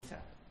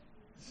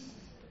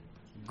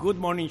Good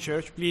morning,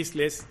 church. Please,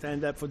 let's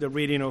stand up for the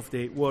reading of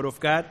the Word of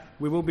God.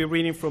 We will be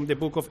reading from the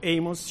book of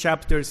Amos,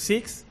 chapter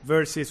 6,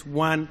 verses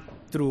 1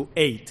 through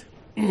 8.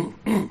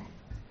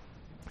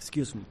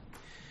 Excuse me.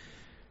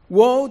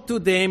 Woe to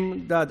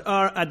them that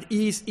are at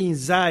ease in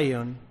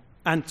Zion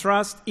and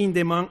trust in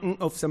the mountain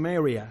of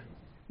Samaria,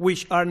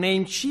 which are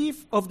named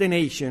chief of the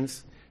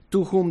nations,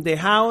 to whom the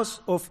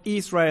house of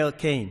Israel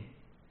came.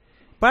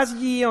 Pass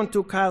ye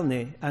unto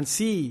Calne, and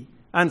see,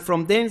 and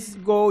from thence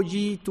go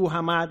ye to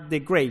Hamath the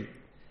great.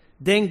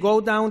 Then go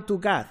down to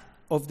Gath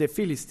of the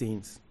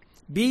Philistines.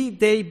 Be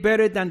they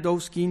better than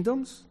those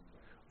kingdoms?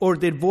 Or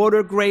the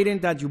border greater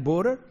than your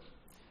border?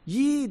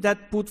 Ye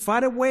that put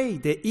far away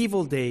the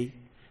evil day,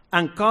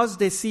 and cause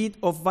the seat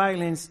of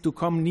violence to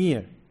come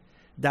near,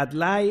 that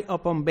lie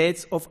upon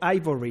beds of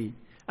ivory,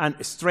 and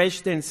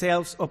stretch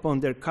themselves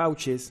upon their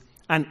couches,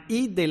 and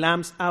eat the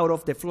lambs out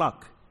of the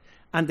flock,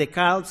 and the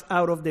calves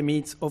out of the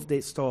midst of the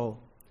stall,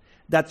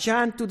 that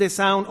chant to the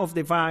sound of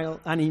the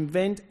viol, and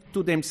invent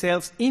to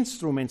themselves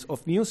instruments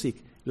of music,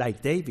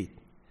 like David,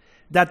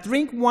 that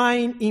drink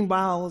wine in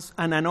bowls,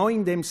 and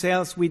anoint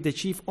themselves with the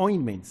chief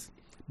ointments,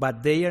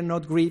 but they are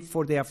not grieved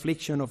for the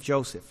affliction of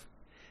Joseph.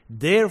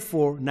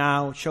 Therefore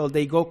now shall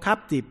they go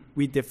captive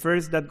with the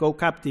first that go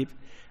captive,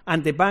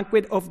 and the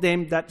banquet of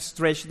them that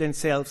stretch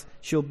themselves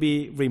shall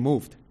be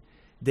removed.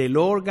 The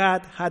Lord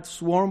God hath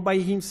sworn by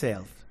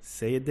himself,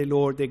 saith the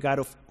Lord, the God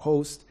of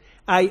hosts,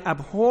 I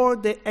abhor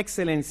the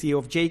excellency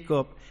of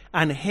Jacob,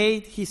 and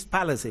hate his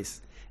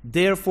palaces.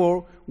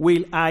 Therefore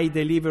will I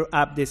deliver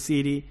up the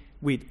city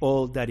with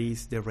all that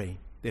is therein.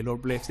 The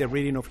Lord bless the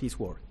reading of his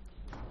word.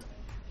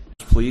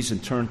 Please,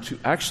 and turn to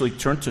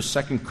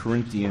 2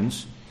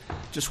 Corinthians.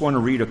 Just want to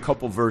read a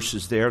couple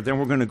verses there. Then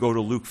we're going to go to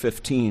Luke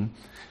 15.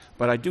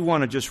 But I do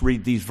want to just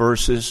read these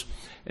verses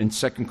in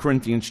 2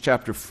 Corinthians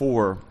chapter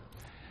 4.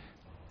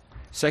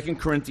 2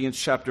 Corinthians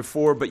chapter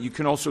 4, but you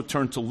can also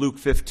turn to Luke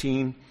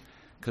 15,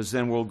 because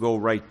then we'll go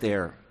right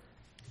there.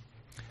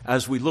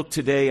 As we look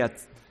today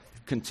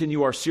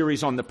continue our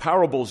series on the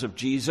parables of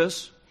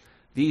Jesus,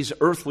 these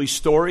earthly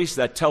stories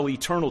that tell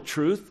eternal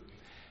truth.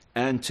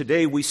 And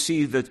today we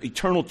see the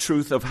eternal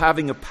truth of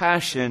having a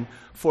passion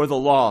for the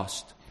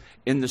lost.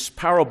 In this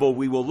parable,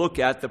 we will look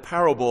at the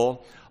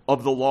parable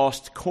of the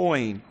lost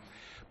coin.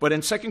 But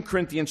in 2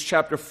 Corinthians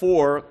chapter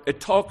 4, it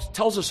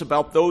tells us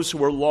about those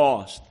who are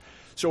lost.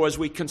 So as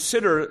we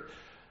consider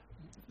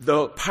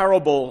the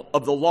parable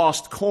of the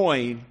lost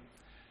coin,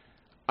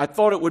 I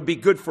thought it would be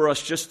good for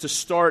us just to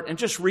start and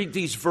just read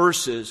these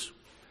verses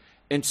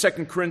in 2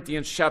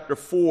 Corinthians chapter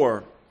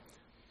 4,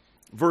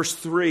 verse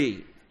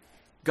 3,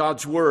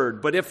 God's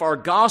word. But if our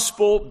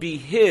gospel be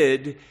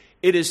hid,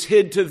 it is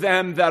hid to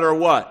them that are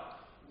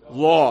what?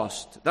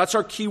 Lost. That's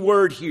our key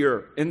word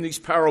here in these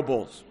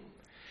parables.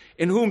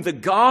 In whom the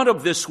God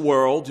of this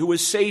world, who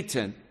is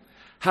Satan,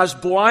 has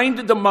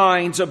blinded the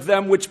minds of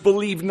them which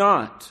believe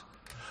not,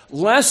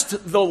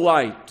 lest the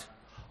light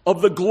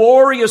of the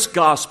glorious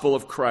gospel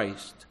of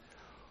Christ,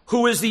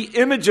 who is the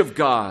image of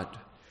God,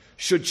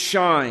 should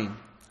shine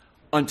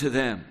unto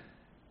them.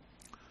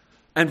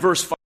 And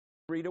verse 5,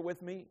 read it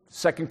with me.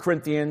 2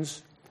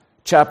 Corinthians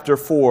chapter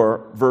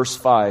 4, verse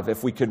 5,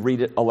 if we could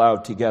read it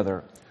aloud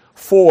together.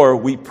 For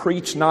we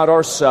preach not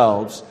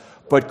ourselves,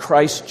 but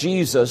Christ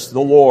Jesus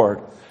the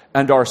Lord,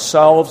 and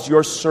ourselves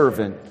your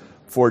servant,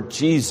 for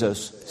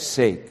Jesus'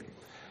 sake.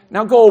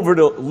 Now go over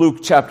to Luke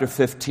chapter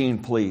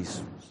 15,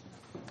 please.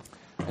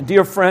 And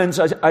dear friends,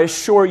 I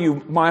assure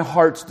you, my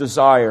heart's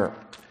desire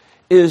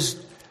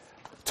is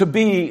to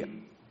be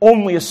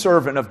only a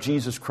servant of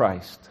Jesus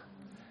Christ.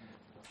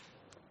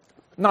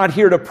 Not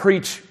here to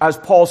preach, as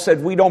Paul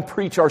said, we don't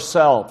preach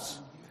ourselves.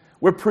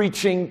 We're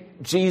preaching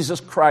Jesus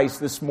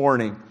Christ this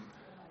morning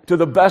to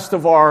the best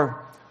of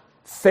our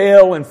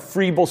frail and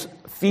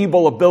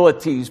feeble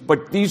abilities,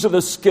 but these are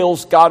the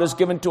skills God has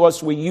given to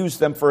us. We use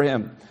them for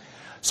Him.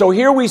 So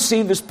here we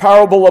see this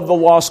parable of the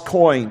lost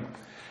coin.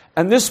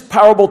 And this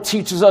parable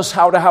teaches us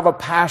how to have a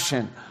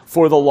passion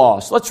for the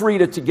lost. Let's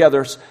read it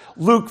together.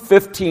 Luke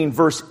 15,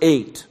 verse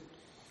 8.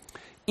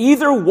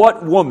 Either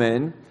what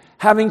woman,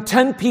 having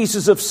 10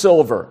 pieces of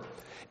silver,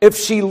 if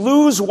she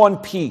lose one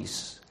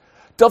piece,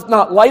 doth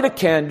not light a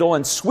candle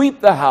and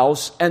sweep the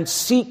house and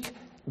seek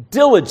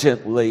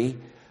diligently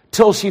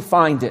till she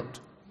find it?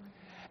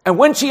 And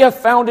when she hath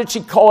found it,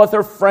 she calleth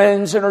her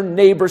friends and her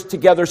neighbors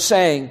together,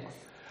 saying,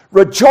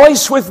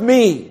 Rejoice with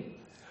me,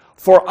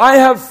 for I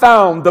have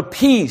found the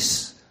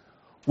piece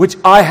which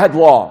I had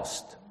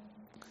lost.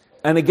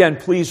 And again,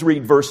 please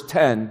read verse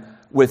 10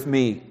 with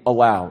me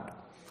aloud.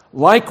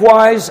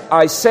 Likewise,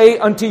 I say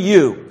unto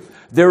you,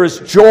 there is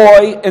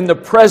joy in the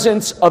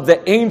presence of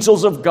the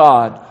angels of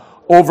God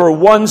over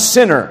one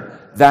sinner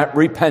that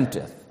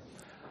repenteth.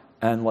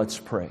 And let's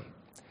pray.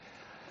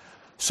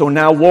 So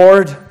now,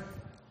 Lord,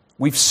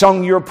 we've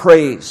sung your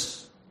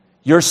praise,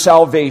 your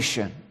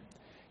salvation.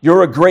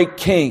 You're a great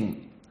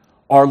King,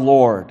 our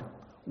Lord,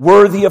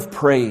 worthy of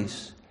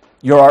praise.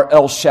 You're our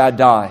El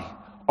Shaddai,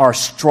 our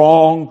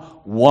strong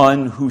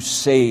one who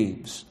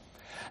saves.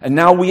 And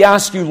now we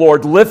ask you,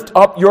 Lord, lift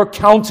up your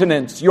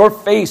countenance, your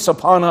face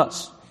upon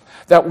us,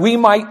 that we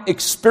might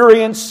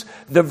experience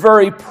the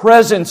very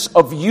presence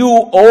of you,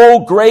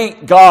 O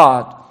great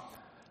God,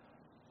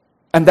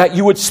 and that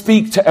you would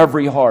speak to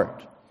every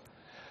heart,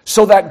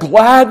 so that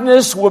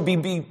gladness would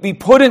be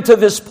put into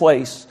this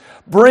place.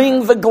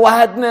 Bring the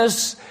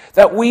gladness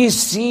that we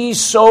see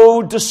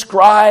so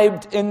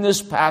described in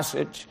this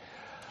passage.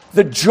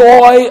 The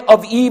joy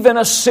of even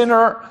a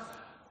sinner,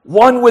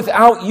 one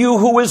without you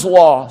who is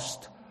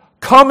lost,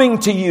 coming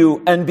to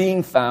you and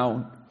being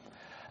found.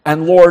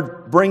 And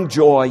Lord, bring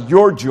joy,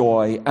 your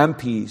joy and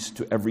peace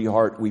to every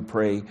heart, we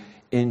pray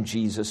in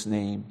Jesus'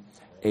 name.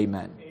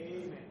 Amen.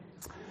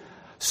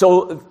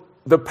 So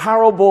the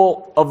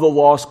parable of the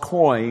lost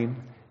coin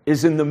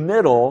is in the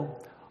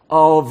middle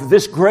of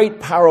this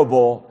great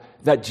parable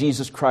that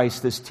Jesus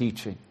Christ is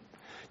teaching.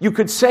 You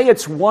could say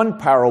it's one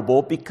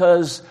parable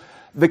because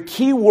the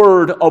key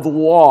word of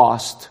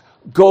lost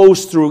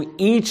goes through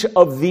each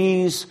of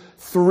these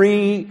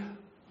three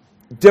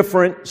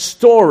different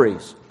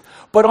stories.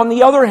 But on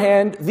the other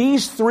hand,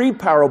 these three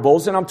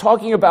parables, and I'm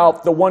talking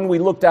about the one we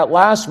looked at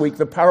last week,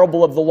 the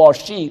parable of the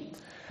lost sheep,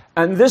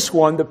 and this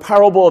one, the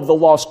parable of the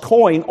lost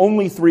coin,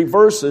 only 3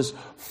 verses,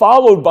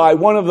 followed by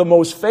one of the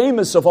most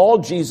famous of all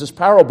Jesus'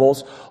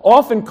 parables,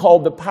 often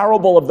called the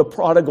parable of the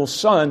prodigal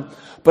son.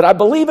 But I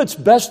believe it's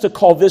best to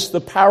call this the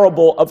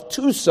parable of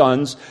 2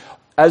 sons,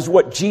 as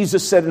what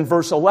Jesus said in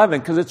verse 11,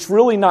 because it's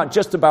really not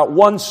just about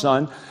one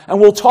son, and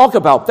we'll talk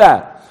about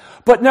that.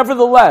 But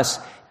nevertheless,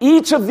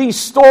 each of these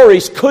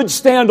stories could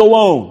stand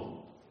alone.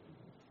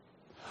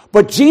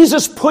 But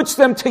Jesus puts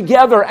them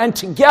together, and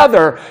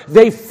together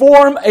they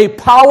form a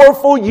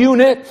powerful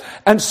unit.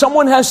 And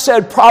someone has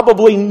said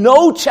probably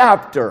no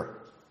chapter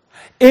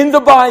in the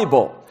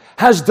Bible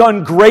has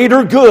done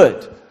greater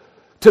good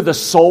to the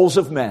souls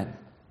of men.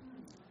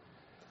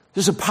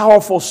 These are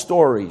powerful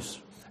stories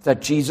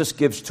that Jesus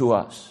gives to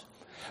us,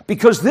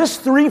 because this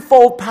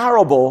threefold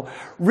parable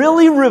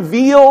really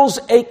reveals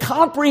a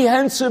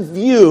comprehensive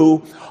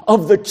view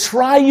of the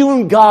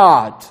triune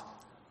God,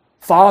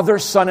 Father,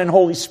 Son, and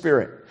Holy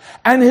Spirit,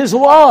 and His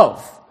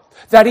love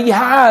that He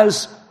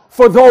has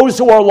for those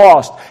who are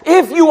lost.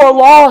 If you are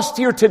lost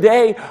here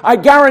today, I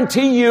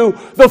guarantee you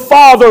the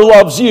Father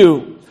loves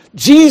you.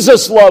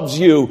 Jesus loves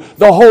you.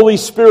 The Holy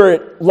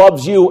Spirit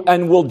loves you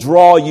and will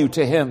draw you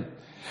to Him.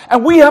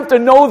 And we have to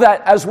know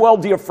that as well,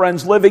 dear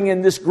friends, living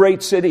in this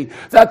great city,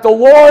 that the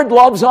Lord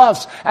loves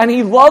us, and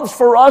He loves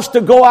for us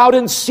to go out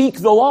and seek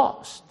the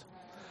lost.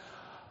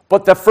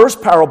 But the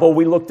first parable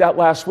we looked at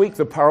last week,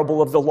 the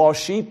parable of the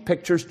lost sheep,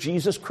 pictures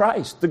Jesus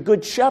Christ, the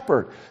Good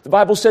Shepherd. The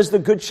Bible says the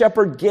Good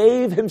Shepherd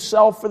gave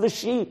Himself for the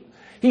sheep.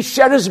 He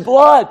shed His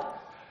blood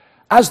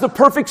as the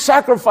perfect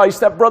sacrifice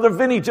that Brother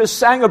Vinny just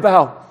sang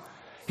about.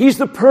 He's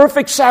the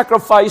perfect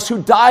sacrifice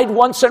who died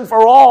once and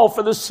for all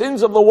for the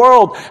sins of the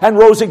world and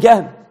rose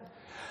again.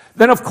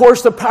 Then, of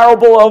course, the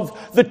parable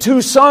of the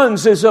 2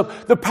 sons is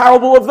the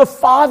parable of the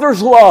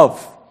Father's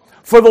love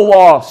for the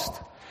lost.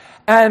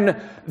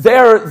 And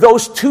there,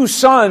 those 2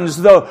 sons,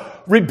 the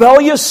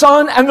rebellious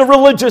son and the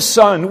religious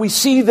son, we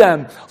see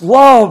them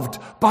loved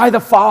by the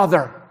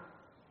Father.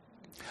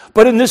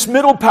 But in this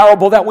middle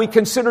parable that we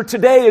consider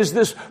today is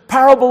this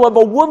parable of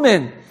a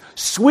woman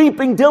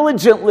sweeping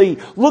diligently,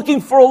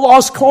 looking for a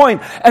lost coin.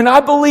 And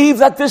I believe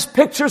that this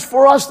pictures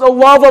for us the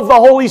love of the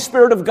Holy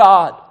Spirit of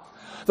God.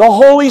 The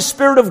Holy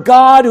Spirit of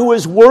God who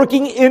is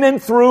working in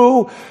and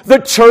through the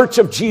church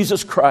of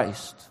Jesus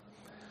Christ.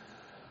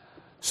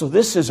 So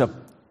this is a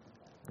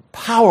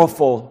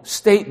powerful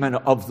statement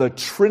of the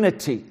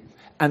Trinity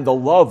and the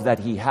love that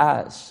He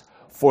has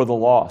for the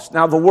lost.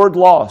 Now, the word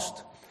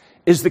lost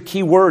is the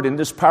key word in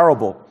this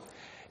parable.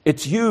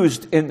 It's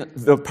used in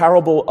the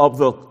parable of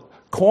the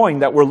coin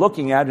that we're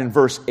looking at in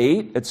verse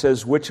 8. It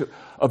says, which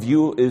of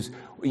you is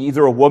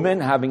either a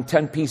woman having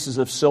 10 pieces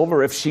of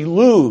silver, if she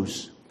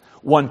lose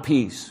 1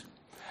 piece.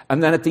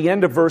 And then at the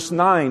end of verse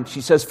 9,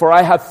 she says, for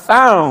I have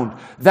found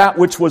that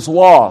which was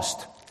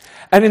lost.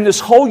 And in this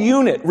whole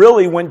unit,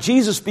 really, when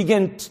Jesus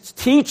began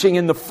teaching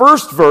in the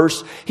first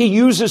verse, He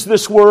uses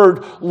this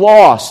word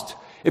lost.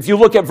 If you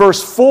look at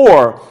verse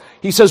 4,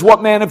 He says,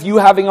 what man of you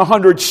having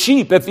 100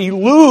 sheep, if he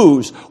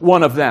lose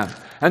one of them?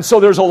 And so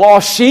there's a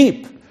lost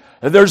sheep.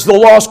 There's the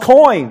lost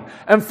coin.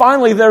 And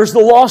finally, there's the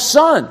lost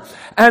son.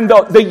 And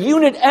the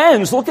unit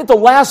ends. Look at the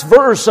last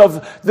verse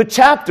of the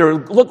chapter.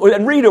 Look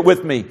and read it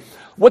with me.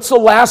 What's the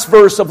last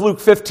verse of Luke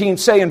 15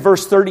 say in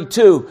verse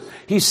 32?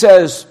 He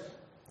says,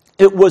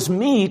 it was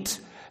meet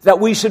that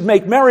we should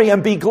make merry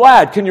and be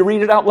glad. Can you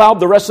read it out loud?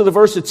 The rest of the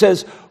verse, it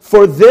says,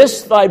 for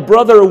this thy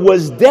brother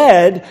was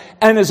dead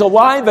and is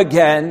alive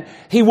again.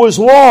 He was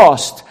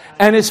lost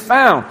and is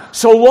found.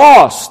 So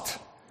lost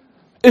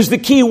is the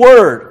key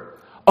word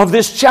of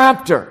this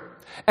chapter.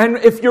 And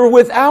if you're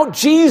without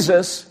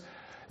Jesus,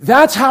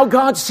 that's how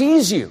God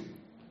sees you,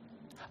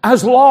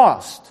 as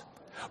lost.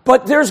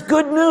 But there's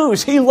good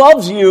news. He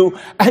loves you,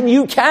 and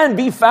you can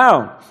be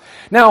found.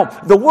 Now,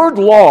 the word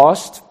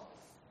lost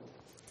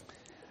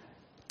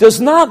does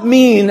not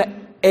mean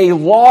a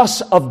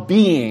loss of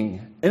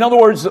being. In other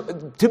words,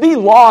 to be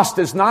lost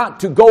is not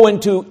to go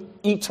into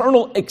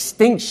eternal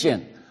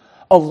extinction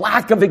a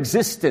lack of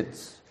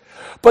existence.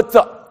 But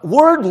the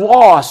word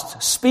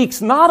lost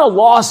speaks not a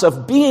loss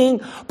of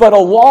being, but a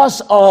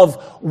loss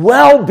of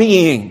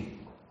well-being.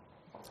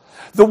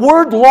 The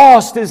word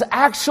lost is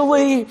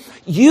actually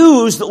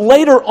used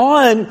later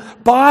on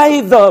by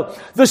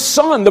the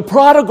son, the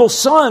prodigal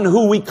son,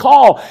 who we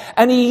call.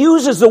 And he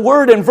uses the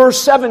word in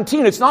verse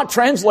 17. It's not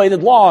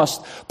translated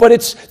lost, but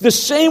it's the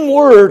same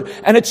word,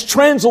 and it's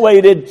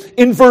translated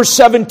in verse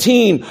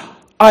 17.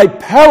 I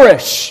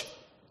perish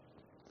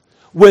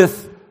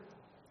with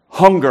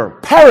hunger.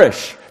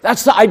 Perish.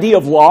 That's the idea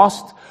of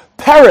lost.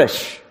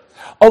 Perish.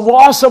 A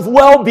loss of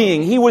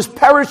well-being. He was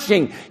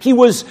perishing. He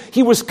was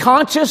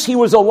conscious. He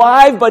was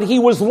alive, but he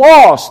was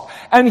lost.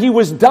 And he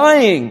was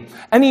dying.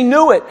 And he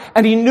knew it.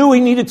 And he knew he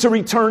needed to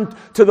return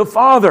to the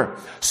Father.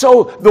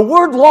 So the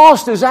word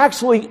lost is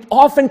actually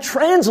often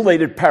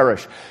translated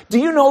perish. Do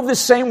you know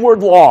this same word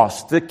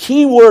lost, the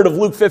key word of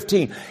Luke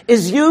 15,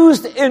 is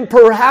used in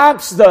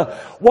perhaps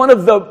one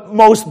of the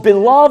most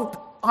beloved,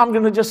 I'm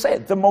going to just say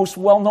it, the most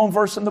well-known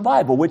verse in the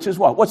Bible, which is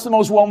what? What's the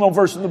most well-known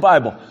verse in the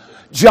Bible?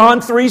 John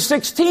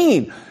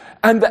 3:16.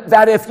 And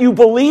that if you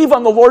believe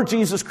on the Lord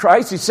Jesus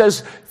Christ, he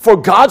says, for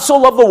God so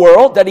loved the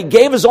world that he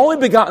gave his only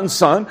begotten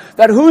Son,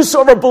 that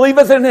whosoever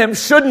believeth in him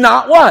should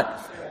not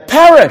what?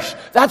 Perish.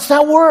 That's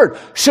that word.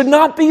 Should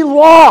not be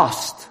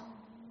lost,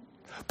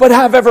 but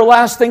have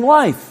everlasting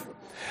life.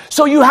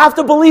 So you have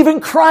to believe in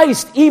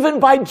Christ, even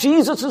by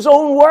Jesus'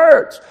 own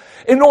words,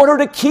 in order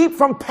to keep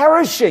from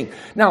perishing.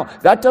 Now,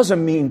 that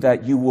doesn't mean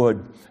that you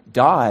would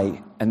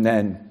die and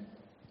then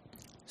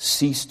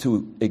cease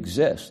to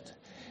exist.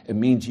 It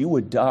means you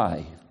would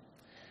die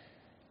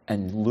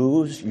and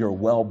lose your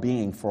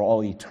well-being for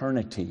all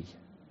eternity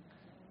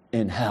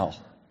in hell.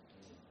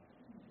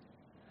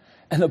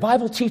 And the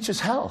Bible teaches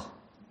hell.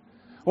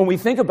 When we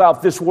think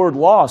about this word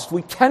lost,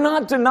 we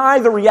cannot deny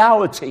the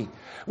reality.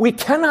 We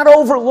cannot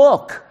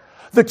overlook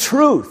the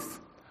truth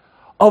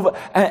of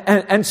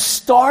and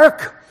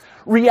stark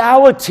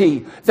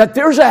reality that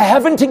there's a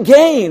heaven to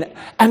gain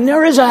and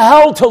there is a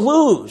hell to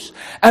lose.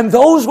 And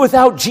those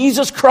without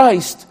Jesus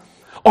Christ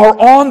are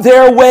on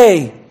their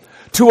way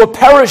to a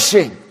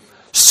perishing,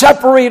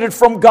 separated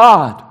from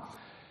God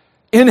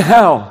in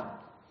hell.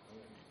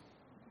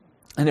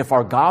 And if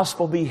our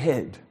gospel be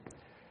hid,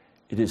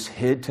 it is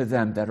hid to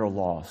them that are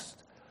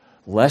lost,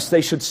 lest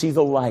they should see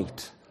the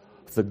light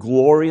of the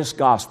glorious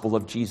gospel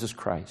of Jesus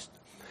Christ.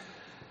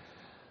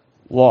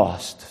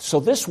 Lost.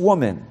 So this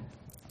woman,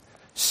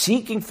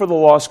 seeking for the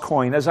lost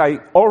coin, as I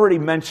already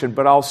mentioned,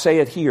 but I'll say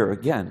it here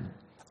again.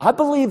 I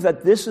believe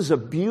that this is a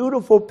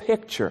beautiful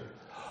picture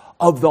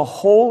of the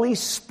Holy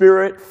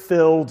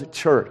Spirit-filled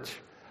church.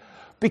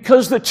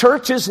 Because the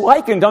church is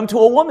likened unto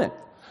a woman.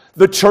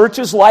 The church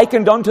is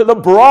likened unto the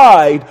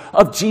bride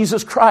of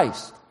Jesus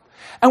Christ.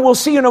 And we'll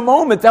see in a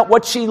moment that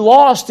what she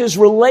lost is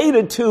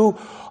related to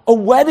a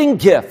wedding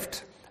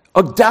gift,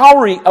 a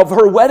dowry of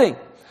her wedding.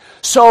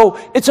 So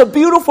it's a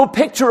beautiful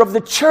picture of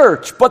the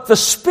church, but the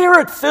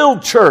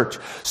Spirit-filled church.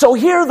 So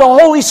here the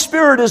Holy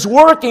Spirit is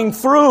working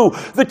through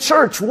the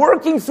church,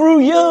 working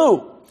through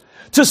you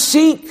to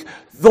seek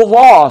the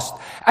lost.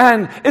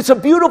 And it's a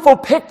beautiful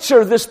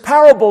picture, this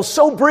parable,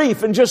 so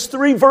brief in just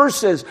 3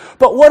 verses.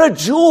 But what a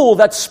jewel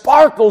that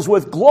sparkles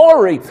with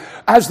glory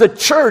as the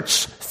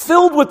church,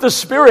 filled with the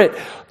Spirit,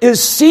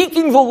 is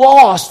seeking the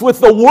lost with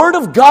the Word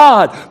of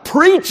God,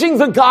 preaching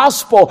the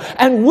gospel,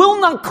 and will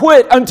not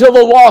quit until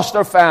the lost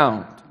are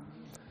found.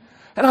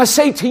 And I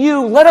say to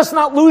you, let us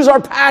not lose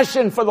our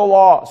passion for the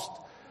lost.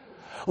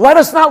 Let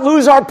us not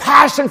lose our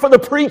passion for the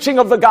preaching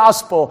of the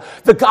gospel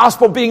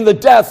being the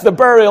death, the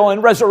burial,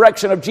 and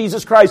resurrection of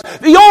Jesus Christ.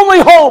 The only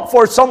hope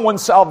for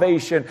someone's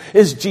salvation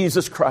is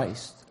Jesus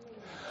Christ.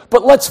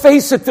 But let's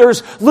face it,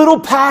 there's little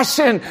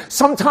passion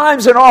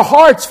sometimes in our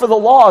hearts for the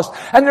lost.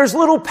 And there's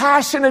little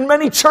passion in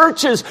many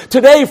churches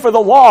today for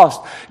the lost.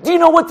 Do you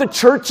know what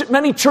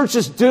many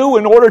churches do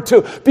in order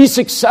to be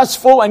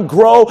successful and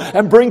grow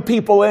and bring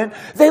people in?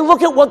 They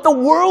look at what the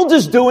world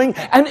is doing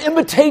and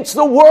imitates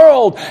the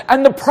world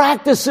and the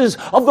practices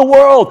of the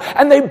world.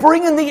 And they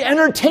bring in the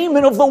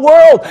entertainment of the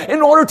world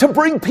in order to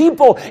bring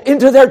people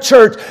into their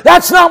church.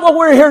 That's not what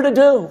we're here to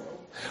do.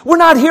 We're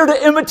not here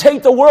to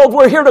imitate the world.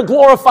 We're here to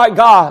glorify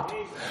God.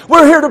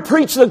 We're here to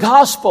preach the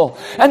gospel.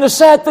 And the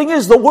sad thing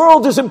is, the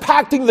world is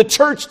impacting the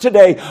church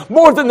today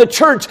more than the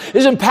church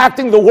is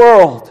impacting the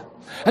world.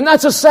 And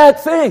that's a sad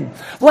thing.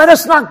 Let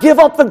us not give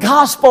up the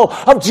gospel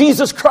of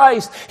Jesus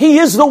Christ. He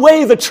is the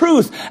way, the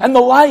truth, and the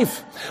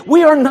life.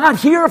 We are not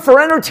here for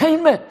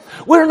entertainment.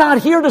 We're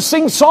not here to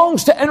sing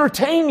songs to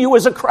entertain you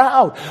as a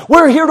crowd.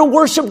 We're here to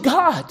worship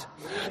God.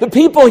 The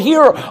people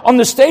here on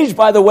the stage,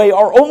 by the way,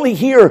 are only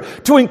here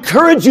to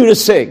encourage you to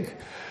sing.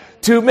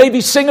 To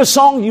maybe sing a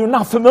song you're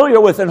not familiar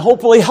with and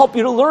hopefully help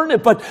you to learn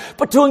it. But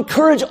to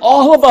encourage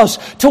all of us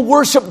to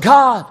worship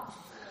God.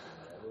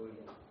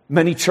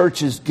 Many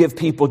churches give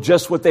people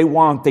just what they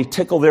want. They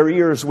tickle their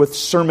ears with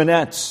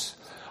sermonettes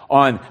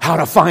on how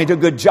to find a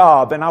good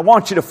job. And I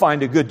want you to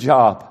find a good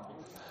job.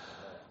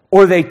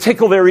 Or they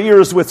tickle their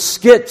ears with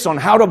skits on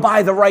how to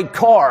buy the right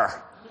car.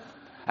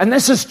 And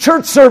this is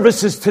church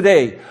services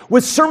today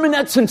with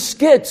sermonettes and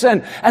skits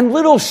and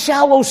little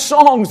shallow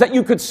songs that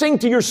you could sing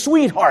to your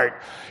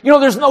sweetheart. You know,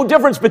 there's no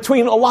difference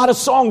between a lot of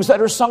songs that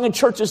are sung in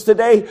churches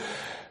today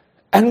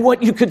and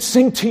what you could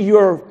sing to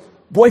your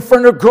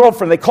boyfriend or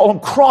girlfriend. They call them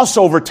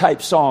crossover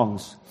type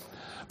songs.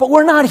 But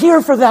we're not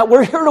here for that.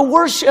 We're here to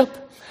worship.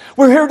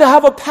 We're here to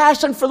have a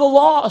passion for the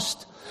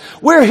lost.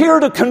 We're here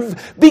to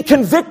be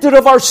convicted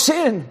of our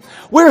sin.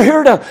 We're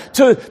here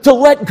to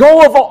let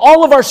go of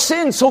all of our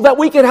sins so that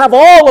we can have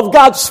all of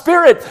God's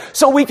Spirit,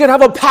 so we can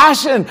have a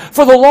passion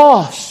for the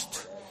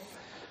lost.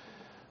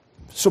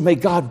 So may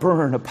God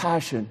burn a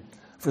passion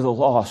for the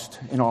lost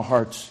in our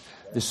hearts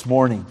this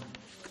morning.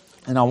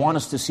 And I want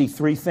us to see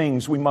three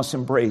things we must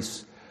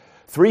embrace.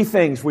 Three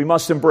things we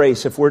must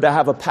embrace if we're to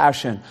have a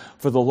passion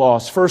for the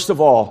lost. First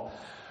of all,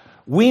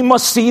 we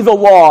must see the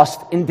lost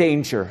in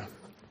danger.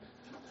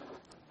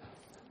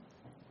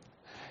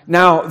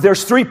 Now,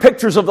 there's three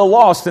pictures of the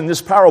lost in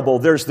this parable.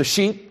 There's the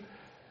sheep,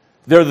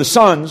 there are the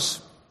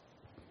sons,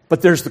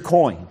 but there's the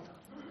coin.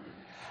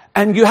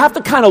 And you have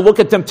to kind of look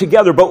at them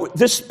together, but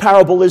this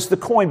parable is the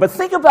coin. But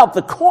think about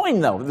the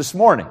coin, though, this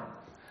morning.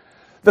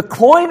 The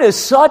coin is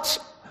such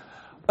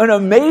an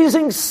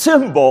amazing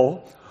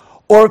symbol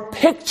or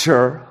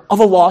picture of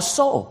a lost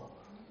soul.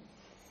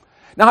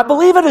 Now, I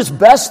believe it is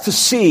best to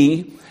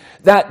see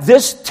that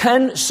this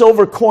 10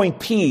 silver coin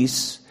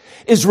piece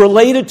is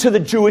related to the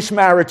Jewish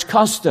marriage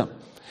custom.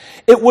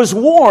 It was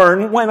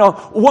worn when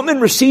a woman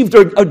received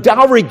a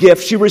dowry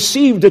gift. She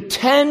received a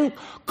 10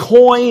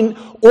 coin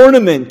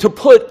ornament to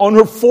put on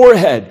her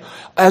forehead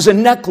as a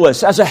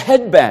necklace, as a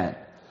headband.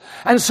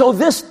 And so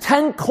this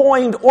 10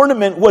 coined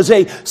ornament was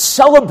a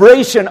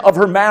celebration of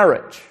her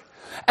marriage.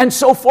 And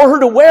so for her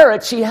to wear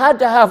it, she had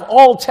to have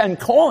all 10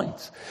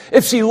 coins.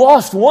 If she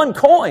lost one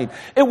coin,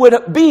 it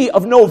would be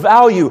of no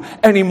value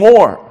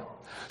anymore.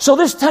 So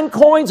this 10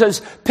 coins,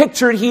 as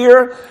pictured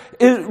here,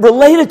 is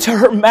related to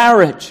her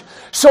marriage.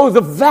 So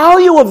the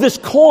value of this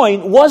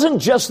coin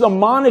wasn't just the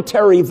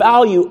monetary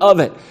value of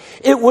it.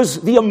 It was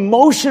the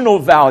emotional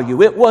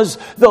value. It was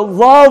the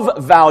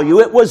love value.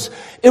 It was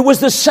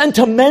the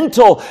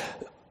sentimental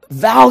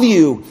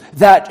value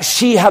that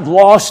she had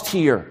lost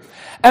here.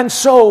 And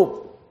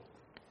so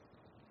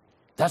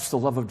that's the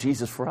love of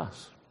Jesus for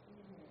us.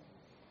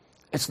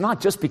 It's not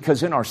just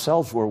because in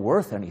ourselves we're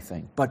worth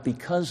anything, but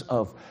because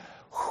of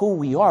who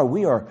we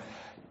are,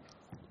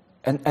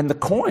 and the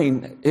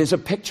coin is a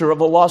picture of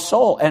a lost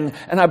soul. And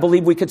I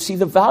believe we could see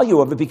the value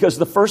of it, because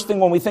the first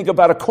thing when we think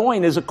about a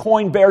coin is a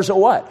coin bears a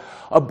what?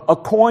 A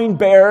coin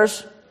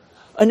bears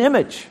an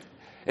image.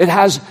 It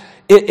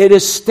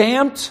is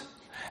stamped,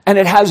 and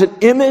it has an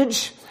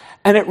image,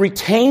 and it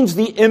retains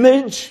the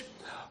image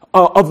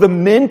of the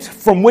mint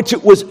from which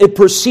it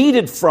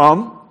proceeded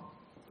from.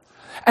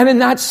 And in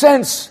that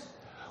sense,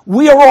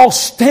 we are all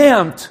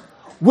stamped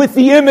with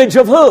the image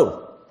of who?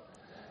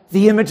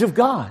 The image of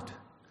God.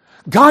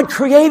 God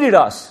created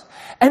us,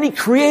 and He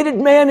created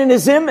man in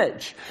His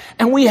image.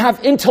 And we are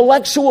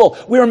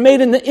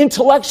made in the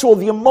intellectual,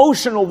 the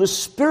emotional, the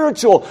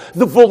spiritual,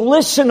 the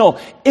volitional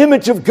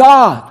image of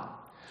God.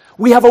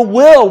 We have a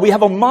will, we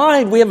have a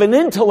mind, we have an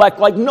intellect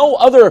like no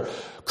other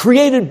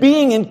created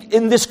being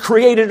in this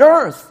created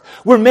earth.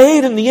 We're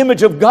made in the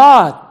image of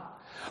God.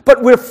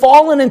 But we're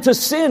fallen into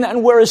sin,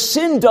 and whereas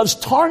sin does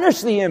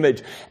tarnish the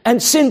image, and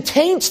sin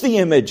taints the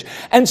image,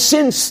 and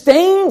sin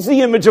stains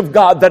the image of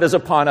God that is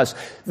upon us,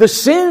 the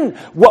sin,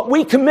 what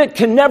we commit,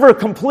 can never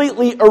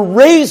completely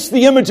erase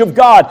the image of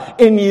God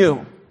in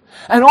you.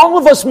 And all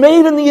of us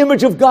made in the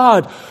image of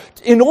God,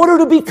 in order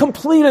to be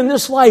complete in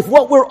this life,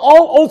 what we're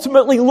all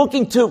ultimately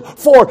looking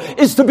for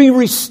is to be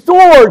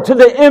restored to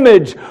the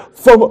image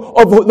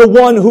of the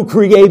one who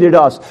created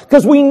us.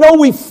 Because we know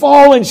we've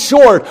fallen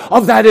short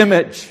of that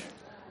image.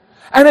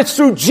 And it's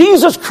through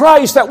Jesus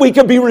Christ that we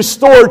can be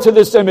restored to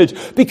this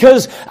image.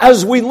 Because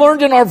as we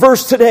learned in our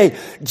verse today,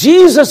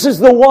 Jesus is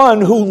the one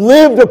who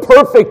lived a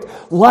perfect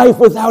life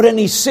without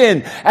any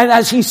sin. And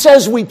as He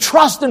says we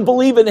trust and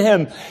believe in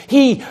Him,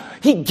 He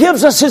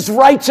gives us His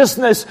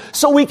righteousness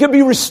so we can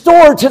be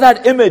restored to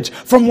that image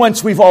from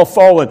whence we've all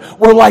fallen.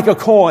 We're like a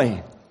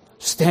coin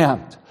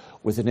stamped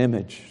with an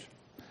image,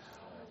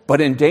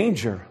 but in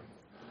danger.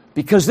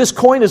 Because this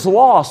coin is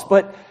lost,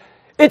 but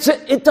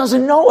it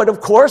doesn't know it, of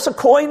course. A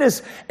coin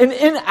is an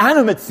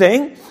inanimate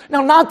thing.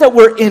 Now, not that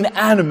we're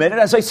inanimate.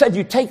 As I said,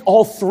 you take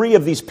all three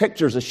of these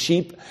pictures, the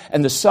sheep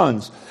and the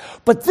sons.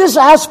 But this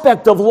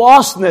aspect of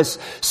lostness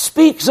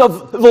speaks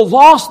of the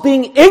lost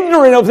being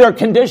ignorant of their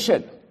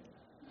condition.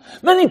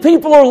 Many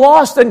people are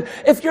lost, and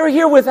if you're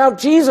here without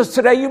Jesus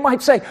today, you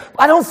might say,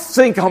 I don't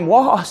think I'm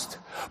lost.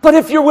 But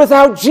if you're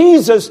without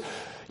Jesus,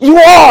 you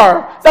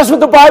are. That's what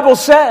the Bible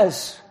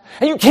says.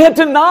 And you can't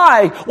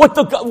deny what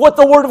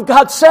the Word of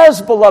God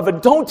says,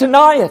 beloved. Don't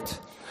deny it.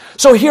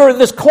 So here,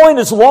 this coin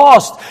is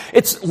lost.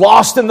 It's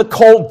lost in the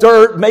cold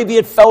dirt. Maybe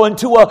it fell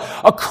into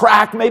a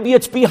crack. Maybe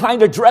it's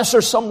behind a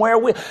dresser somewhere.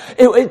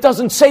 It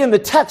doesn't say in the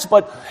text,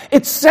 but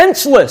it's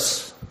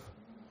senseless.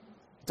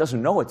 It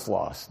doesn't know it's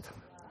lost.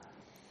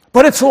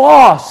 But it's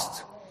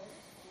lost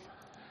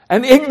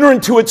and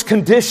ignorant to its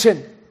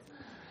condition.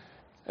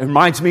 It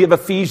reminds me of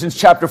Ephesians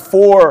chapter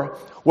 4,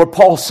 where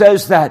Paul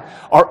says that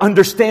our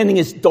understanding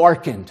is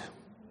darkened.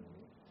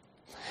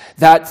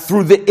 That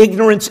through the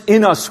ignorance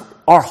in us,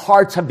 our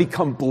hearts have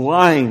become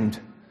blind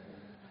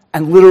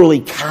and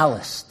literally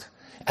calloused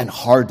and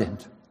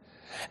hardened.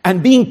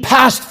 And being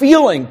past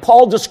feeling,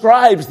 Paul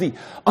describes the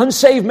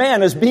unsaved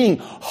man as being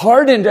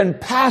hardened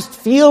and past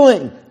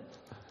feeling,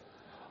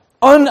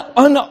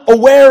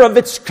 unaware of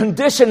its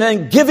condition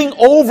and giving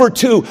over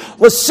to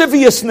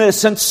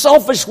lasciviousness and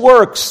selfish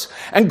works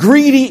and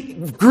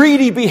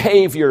greedy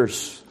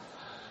behaviors.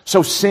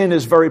 So sin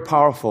is very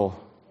powerful.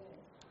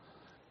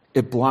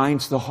 It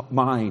blinds the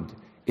mind.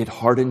 It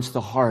hardens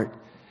the heart.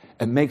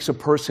 It makes a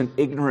person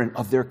ignorant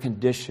of their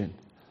condition.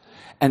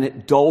 And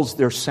it dulls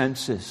their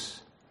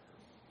senses.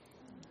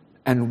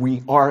 And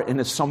we are,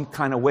 in some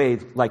kind of way,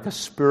 like a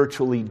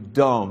spiritually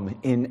dumb,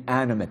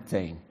 inanimate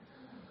thing.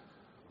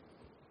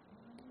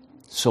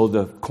 So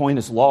the coin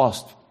is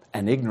lost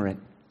and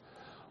ignorant.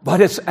 But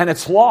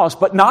it's lost,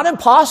 but not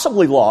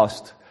impossibly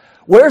lost.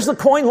 Where's the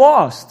coin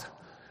lost?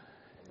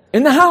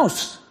 In the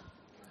house.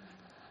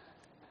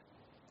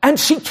 And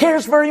she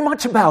cares very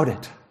much about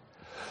it.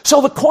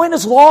 So the coin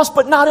is lost,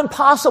 but not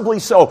impossibly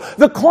so.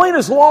 The coin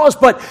is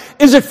lost, but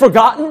is it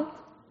forgotten?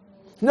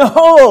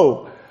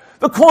 No.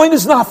 The coin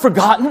is not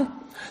forgotten.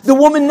 The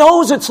woman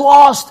knows it's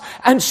lost,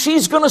 and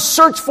she's going to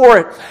search for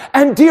it.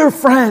 And dear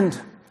friend,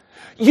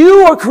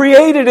 you are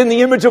created in the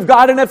image of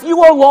God, and if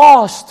you are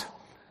lost,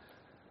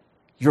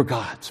 you're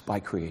God's by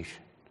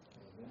creation.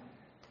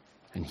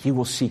 And He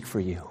will seek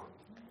for you.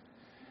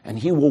 And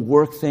He will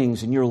work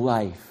things in your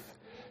life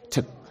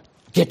to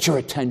get your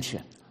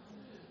attention.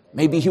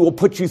 Maybe He will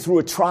put you through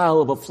a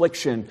trial of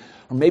affliction,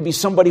 or maybe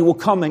somebody will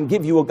come and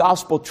give you a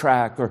gospel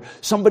tract, or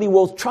somebody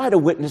will try to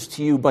witness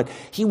to you, but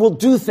He will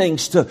do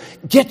things to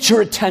get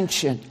your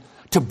attention,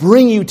 to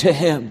bring you to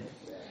Him.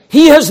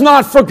 He has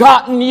not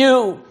forgotten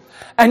you,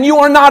 and you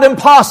are not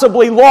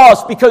impossibly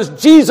lost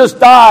because Jesus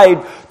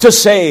died to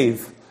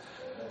save.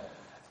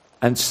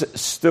 And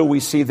still we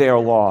see they are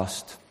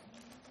lost,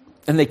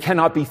 and they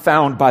cannot be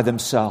found by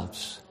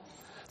themselves.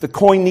 The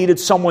coin needed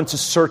someone to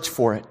search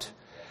for it.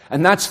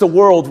 And that's the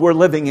world we're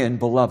living in,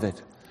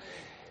 beloved.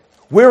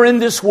 We're in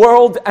this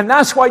world, and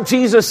that's why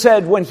Jesus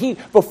said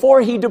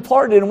before He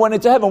departed and went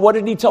into heaven, what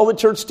did He tell the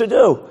church to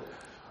do?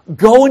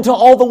 Go into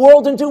all the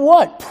world and do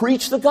what?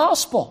 Preach the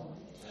gospel.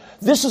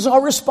 This is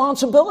our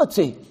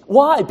responsibility.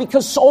 Why?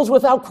 Because souls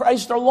without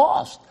Christ are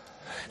lost.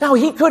 Now,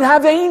 He could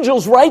have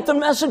angels write the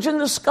message in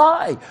the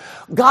sky.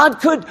 God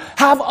could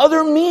have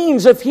other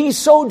means if He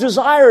so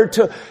desired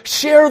to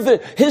share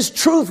His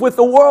truth with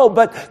the world,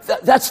 but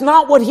that's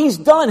not what He's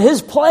done.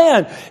 His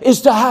plan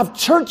is to have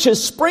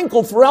churches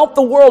sprinkled throughout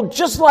the world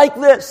just like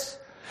this,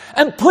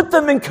 and put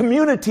them in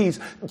communities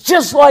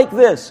just like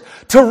this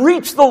to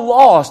reach the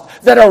lost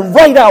that are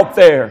right out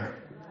there.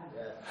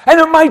 And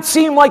it might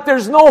seem like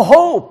there's no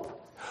hope,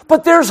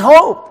 but there's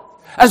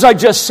hope, as I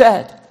just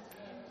said.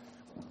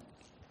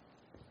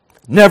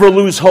 Never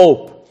lose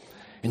hope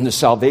in the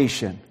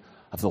salvation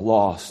of the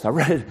lost. I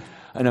read,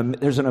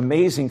 there's an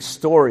amazing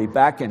story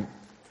back in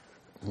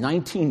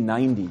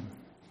 1990.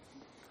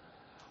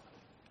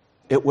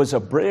 It was a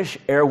British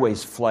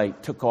Airways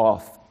flight, took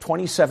off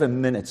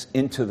 27 minutes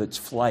into its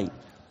flight.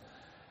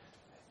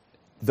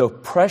 The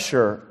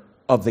pressure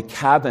of the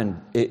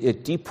cabin,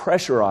 it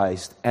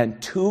depressurized,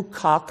 and 2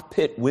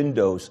 cockpit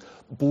windows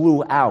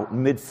blew out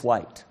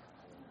mid-flight.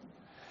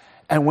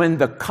 And when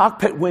the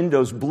cockpit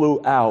windows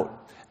blew out,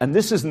 and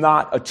this is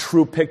not a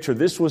true picture.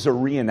 This was a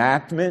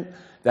reenactment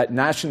that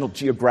National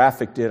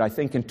Geographic did, I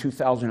think in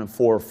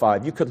 2004 or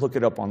 5. You could look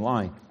it up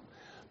online.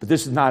 But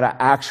this is not an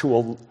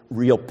actual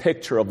real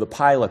picture of the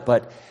pilot.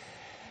 But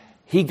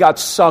he got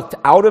sucked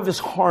out of his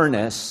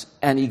harness,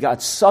 and he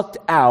got sucked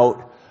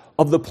out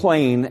of the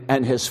plane,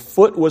 and his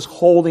foot was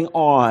holding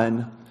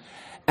on,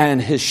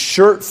 and his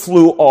shirt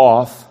flew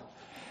off,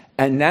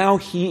 and now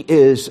he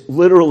is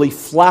literally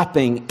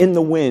flapping in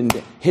the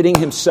wind, hitting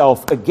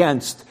himself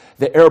against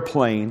the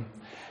airplane,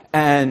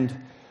 and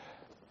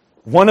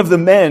one of the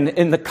men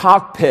in the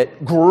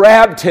cockpit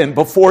grabbed him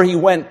before he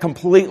went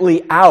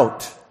completely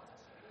out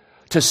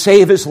to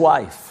save his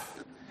life.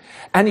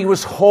 And he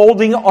was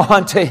holding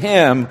on to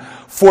him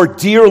for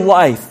dear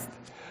life.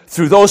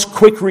 Through those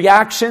quick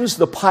reactions,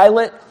 the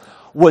pilot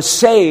was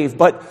saved,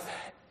 but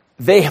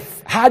they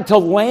had to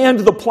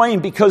land the plane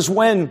because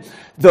when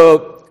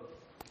the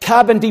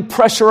cabin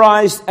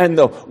depressurized and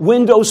the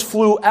windows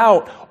flew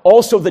out,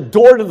 also the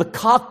door to the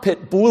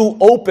cockpit blew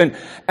open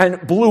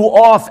and blew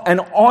off and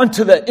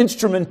onto the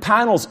instrument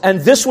panels.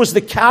 And this was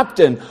the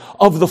captain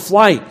of the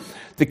flight.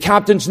 The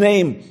captain's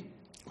name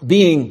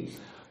being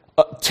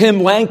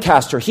Tim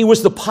Lancaster. He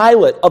was the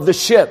pilot of the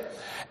ship.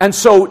 And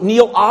so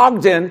Neil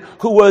Ogden,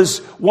 who was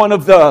one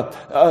of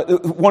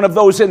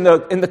those in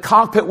the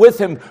cockpit with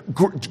him,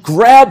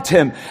 grabbed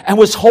him and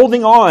was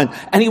holding on,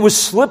 and he was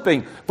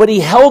slipping, but he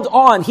held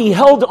on. He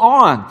held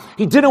on.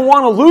 He didn't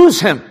want to lose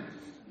him.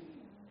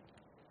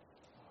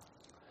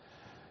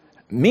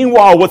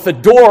 Meanwhile, with the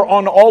door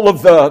on all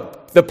of the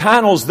the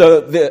panels,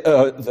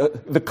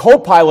 the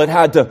co-pilot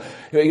had to,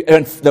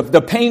 and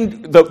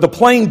the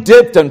plane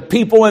dipped, and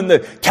people in the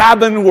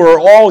cabin were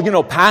all,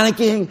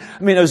 panicking.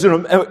 I mean, it was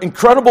an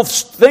incredible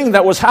thing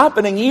that was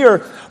happening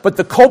here. But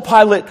the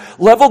co-pilot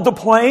leveled the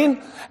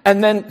plane,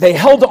 and then they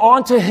held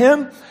on to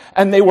him,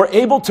 and they were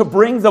able to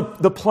bring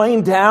the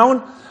plane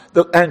down.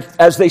 And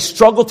as they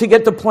struggled to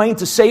get the plane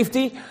to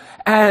safety,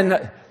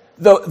 and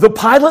the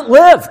pilot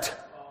lived,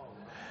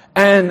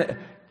 and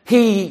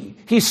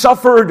he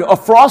suffered a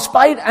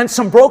frostbite and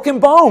some broken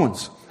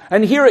bones.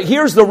 And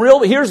here's the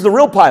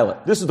real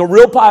pilot. This is the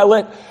real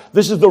pilot.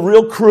 This is the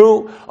real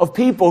crew of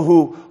people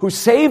who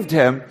saved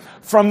him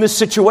from this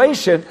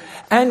situation.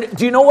 And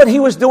do you know what he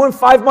was doing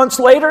 5 months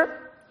later?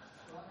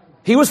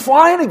 He was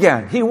flying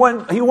again. He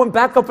went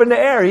back up in the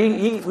air.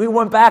 He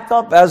went back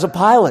up as a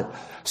pilot.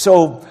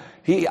 So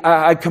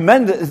I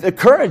commend the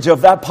courage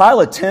of that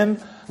pilot, Tim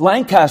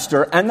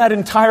Lancaster, and that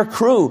entire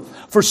crew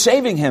for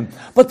saving him.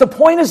 But the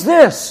point is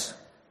this: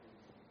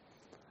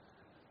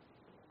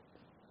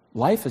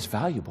 life is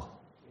valuable.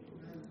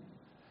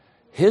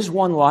 His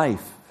one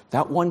life,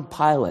 that one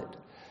pilot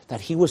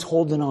that he was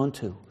holding on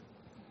to.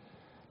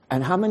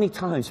 And how many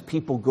times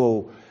people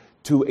go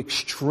to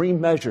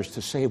extreme measures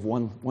to save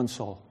one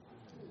soul?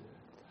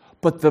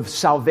 But the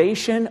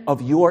salvation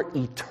of your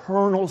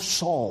eternal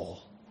soul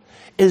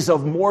is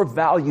of more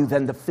value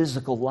than the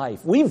physical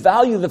life. We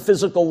value the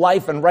physical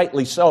life, and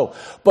rightly so.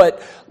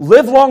 But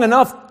live long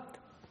enough,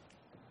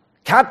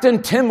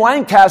 Captain Tim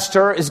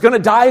Lancaster is going to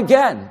die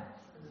again.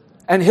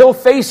 And he'll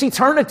face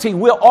eternity.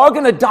 We're all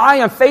going to die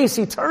and face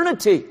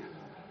eternity.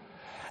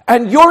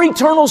 And your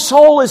eternal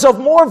soul is of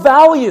more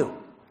value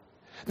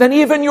than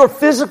even your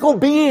physical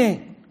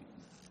being.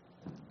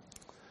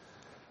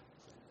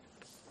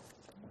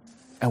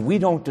 And we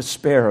don't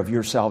despair of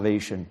your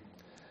salvation.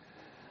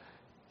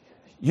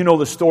 You know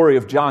the story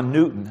of John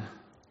Newton.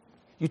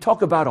 You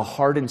talk about a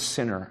hardened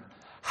sinner.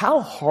 How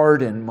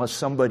hardened must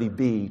somebody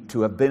be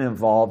to have been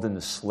involved in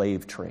the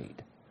slave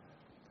trade?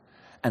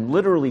 And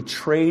literally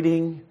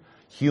trading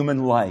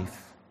human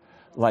life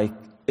like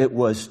it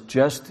was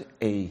just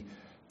a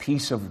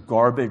piece of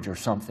garbage or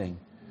something.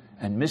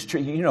 And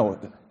mistreat,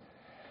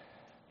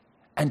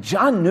 And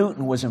John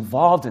Newton was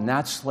involved in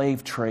that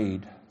slave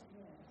trade.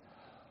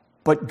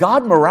 But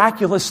God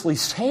miraculously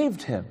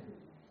saved him.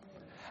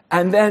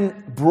 And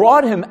then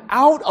brought him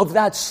out of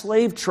that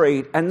slave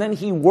trade, and then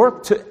he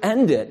worked to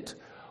end it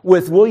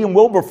with William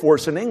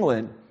Wilberforce in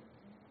England.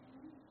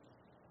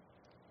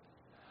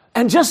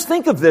 And just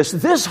think of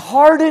this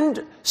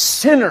hardened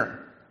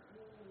sinner,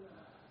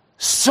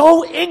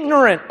 so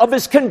ignorant of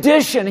his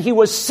condition, he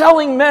was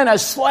selling men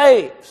as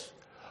slaves.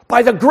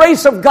 By the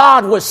grace of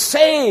God was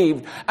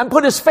saved and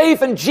put his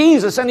faith in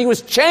Jesus, and he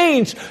was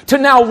changed to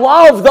now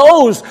love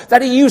those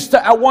that he used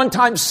to at one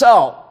time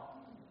sell.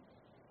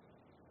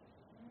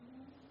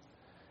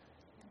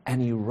 And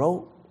he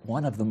wrote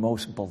one of the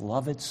most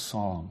beloved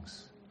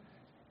songs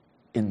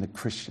in the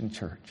Christian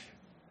church.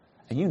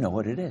 And you know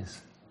what it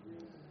is.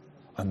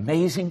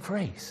 Amazing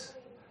Grace.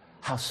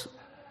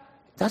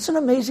 That's an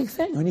amazing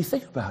thing when you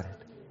think about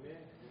it.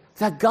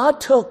 That God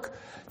took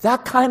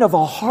that kind of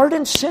a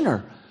hardened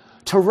sinner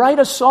to write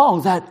a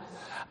song that,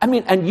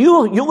 and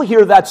you'll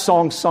hear that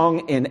song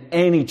sung in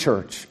any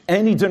church,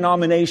 any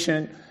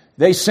denomination.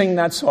 They sing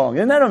that song.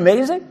 Isn't that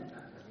amazing?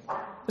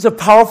 It's a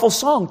powerful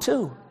song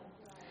too.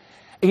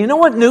 And you know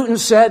what Newton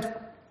said?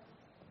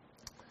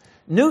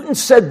 Newton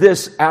said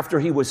this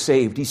after he was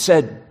saved. He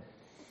said,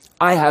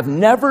 "I have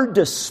never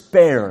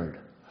despaired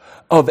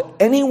of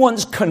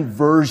anyone's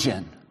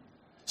conversion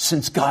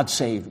since God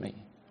saved me."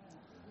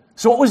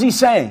 So what was he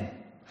saying?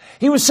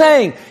 He was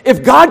saying,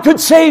 if God could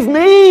save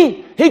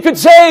me, he could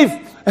save.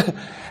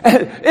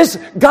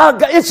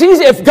 It's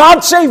easy. If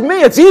God saved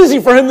me, it's easy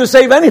for him to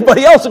save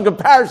anybody else in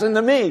comparison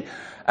to me.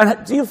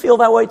 And do you feel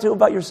that way too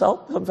about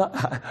yourself?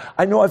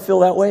 I know I feel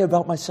that way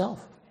about myself.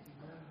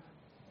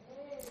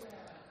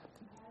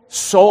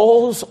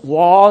 Souls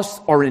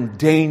lost are in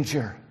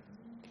danger.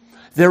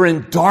 They're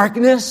in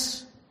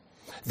darkness.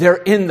 They're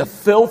in the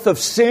filth of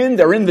sin.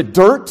 They're in the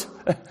dirt.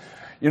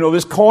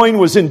 This coin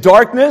was in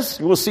darkness.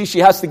 You will see she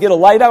has to get a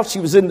light out.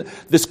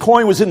 This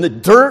coin was in the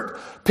dirt,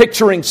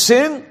 picturing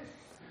sin.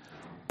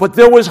 But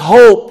there was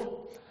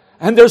hope.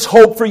 And there's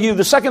hope for you.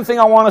 The second thing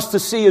I want us to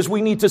see is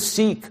we need to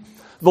seek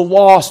the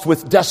lost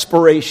with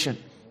desperation.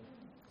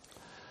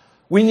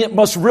 We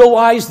must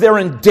realize they're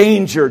in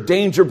danger.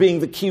 Danger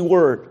being the key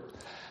word.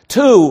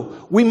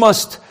 2, we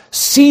must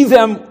see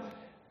them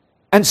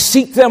and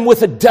seek them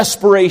with a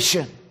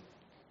desperation.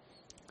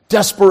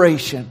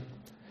 Desperation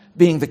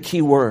being the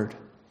key word.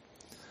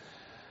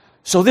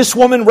 So this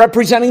woman,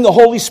 representing the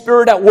Holy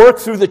Spirit at work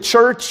through the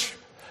church,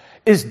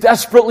 is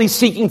desperately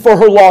seeking for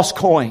her lost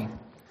coin.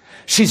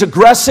 She's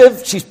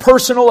aggressive. She's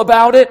personal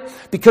about it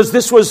because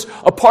this was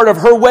a part of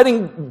her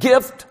wedding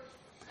gift.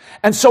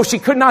 And so she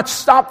could not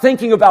stop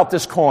thinking about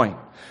this coin.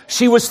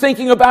 She was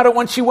thinking about it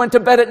when she went to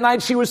bed at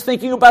night. She was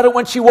thinking about it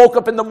when she woke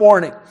up in the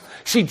morning.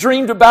 She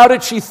dreamed about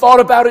it. She thought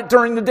about it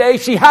during the day.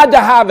 She had to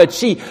have it.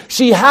 She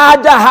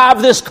had to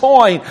have this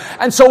coin.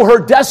 And so her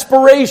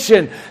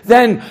desperation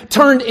then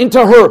turned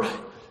into her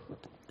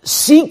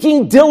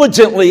seeking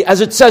diligently,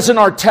 as it says in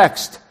our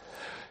text.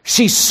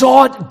 She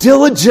sought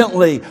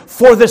diligently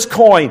for this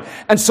coin.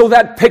 And so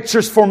that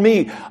pictures for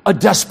me a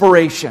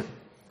desperation.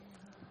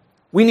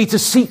 We need to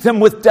seek them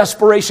with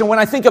desperation. When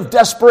I think of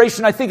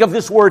desperation, I think of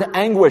this word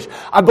anguish.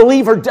 I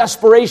believe her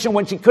desperation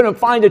when she couldn't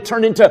find it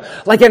turned into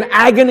like an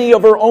agony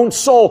of her own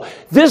soul.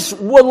 This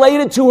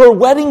related to her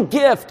wedding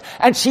gift,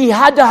 and she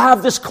had to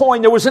have this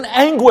coin. There was an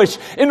anguish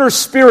in her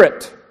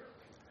spirit,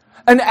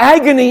 an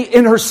agony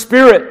in her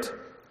spirit.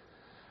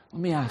 Let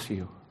me ask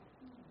you,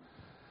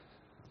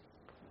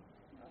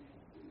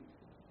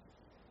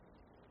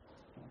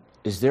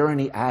 is there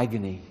any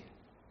agony?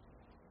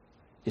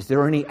 Is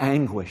there any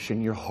anguish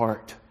in your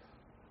heart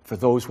for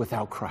those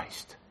without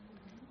Christ?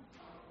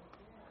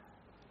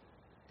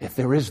 If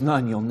there is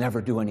none, you'll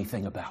never do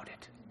anything about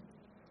it.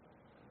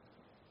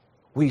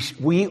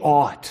 We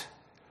ought,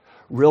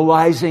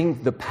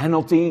 realizing the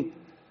penalty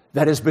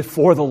that is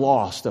before the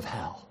lost of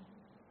hell,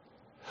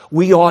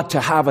 we ought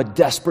to have a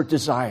desperate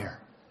desire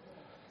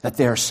that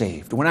they're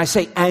saved. When I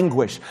say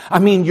anguish, I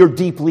mean you're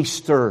deeply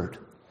stirred.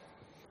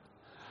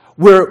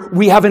 Where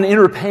we have an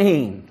inner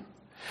pain.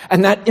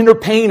 And that inner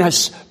pain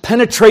has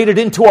penetrated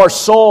into our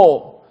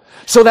soul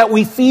so that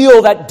we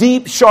feel that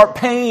deep, sharp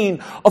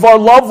pain of our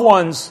loved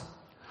ones,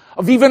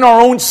 of even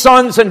our own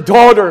sons and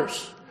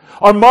daughters,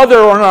 our mother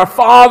and our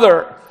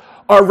father,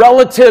 our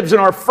relatives and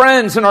our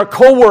friends and our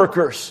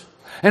co-workers.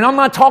 And I'm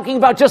not talking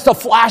about just a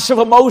flash of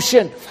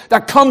emotion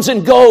that comes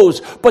and goes,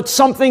 but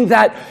something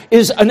that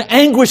is an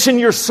anguish in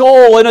your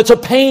soul, and it's a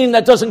pain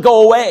that doesn't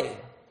go away.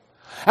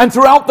 And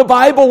throughout the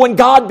Bible, when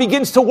God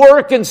begins to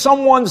work in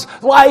someone's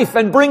life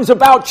and brings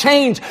about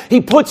change, He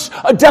puts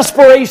a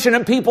desperation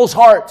in people's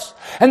hearts.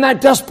 And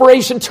that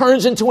desperation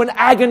turns into an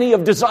agony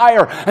of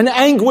desire, an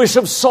anguish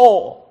of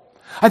soul.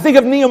 I think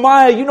of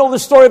Nehemiah. You know the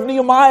story of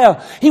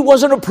Nehemiah. He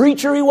wasn't a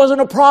preacher. He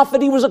wasn't a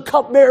prophet. He was a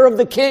cupbearer of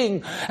the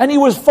king. And he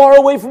was far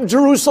away from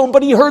Jerusalem,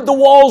 but he heard the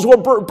walls were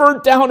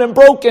burnt down and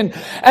broken.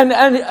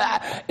 And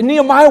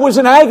Nehemiah was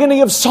in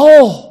agony of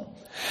soul.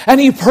 And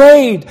he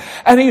prayed,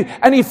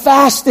 and he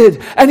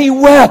fasted, and he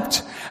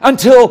wept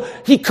until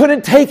he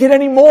couldn't take it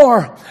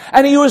anymore.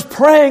 And he was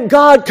praying,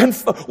 God,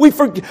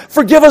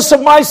 forgive us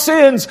of my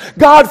sins.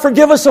 God,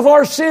 forgive us of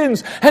our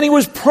sins. And he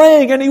was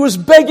praying, and he was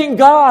begging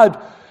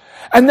God.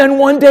 And then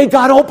one day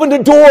God opened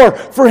a door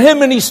for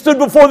him, and he stood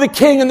before the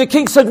king, and the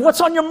king said, "What's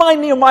on your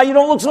mind, Nehemiah? You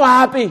don't look so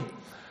happy."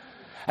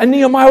 And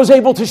Nehemiah was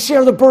able to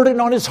share the burden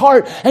on his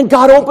heart. And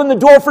God opened the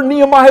door for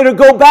Nehemiah to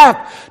go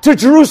back to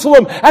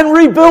Jerusalem and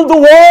rebuild the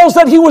walls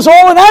that he was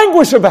all in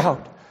anguish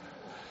about.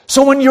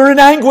 So when you're in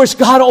anguish,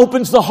 God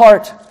opens the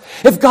heart.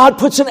 If God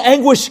puts an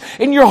anguish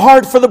in your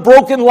heart for the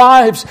broken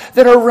lives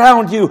that are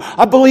around you,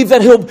 I believe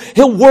that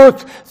He'll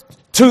work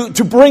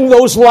to bring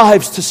those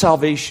lives to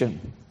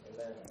salvation.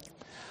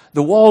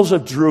 The walls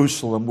of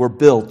Jerusalem were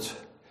built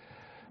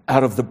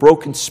out of the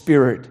broken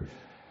spirit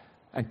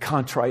and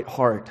contrite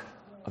heart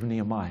of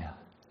Nehemiah.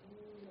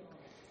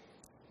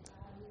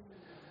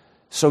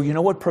 So you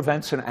know what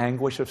prevents an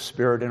anguish of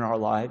spirit in our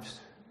lives?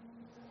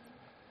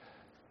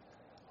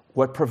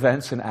 What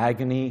prevents an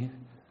agony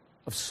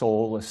of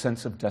soul, a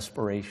sense of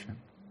desperation?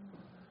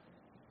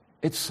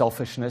 It's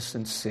selfishness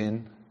and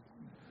sin.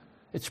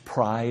 It's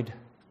pride.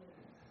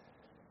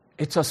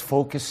 It's us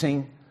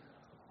focusing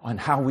on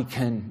how we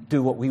can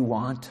do what we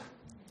want.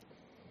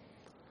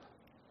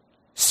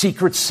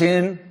 Secret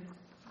sin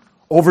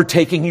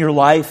overtaking your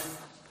life,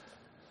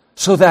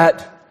 so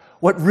that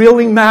what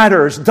really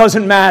matters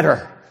doesn't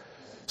matter.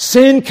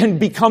 Sin can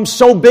become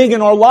so big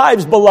in our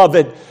lives,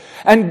 beloved.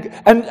 And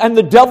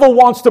the devil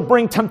wants to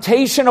bring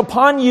temptation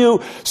upon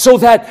you so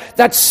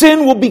that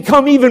sin will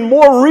become even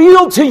more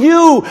real to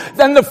you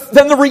than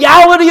the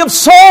reality of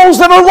souls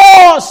that are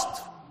lost.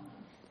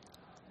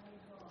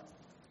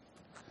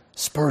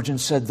 Spurgeon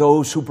said,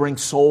 "Those who bring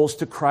souls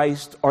to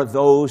Christ are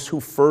those who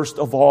first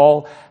of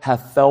all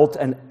have felt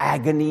an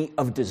agony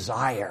of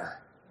desire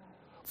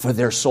for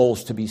their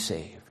souls to be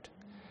saved."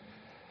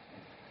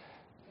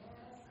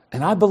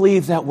 And I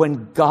believe that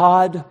when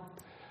God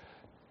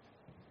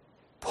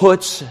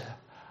puts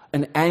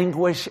an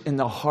anguish in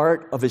the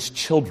heart of His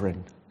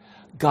children,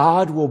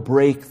 God will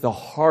break the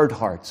hard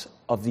hearts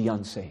of the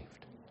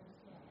unsaved.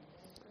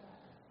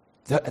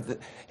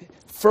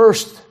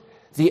 First,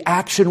 the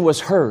action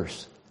was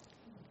hers.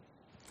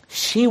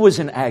 She was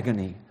in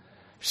agony.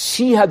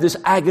 She had this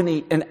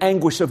agony and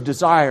anguish of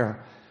desire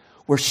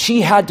where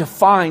she had to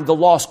find the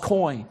lost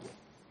coin.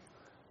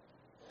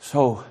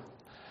 So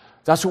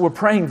that's what we're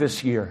praying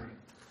this year.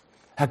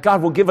 That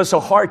God will give us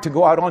a heart to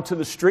go out onto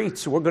the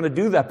streets. We're going to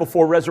do that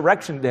before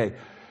Resurrection Day.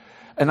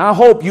 And I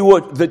hope you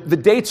would, the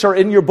dates are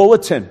in your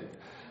bulletin.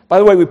 By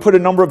the way, we put a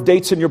number of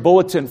dates in your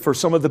bulletin for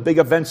some of the big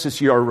events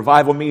this year, our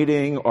revival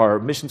meeting, our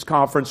missions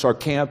conference, our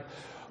camp.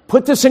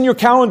 Put this in your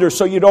calendar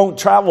so you don't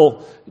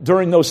travel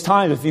during those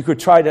times. If you could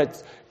try to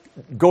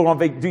go on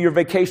do your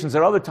vacations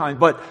at other times.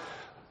 But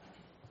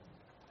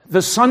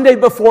the Sunday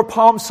before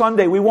Palm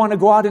Sunday, we want to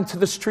go out into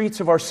the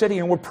streets of our city,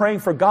 and we're praying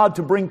for God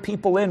to bring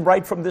people in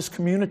right from this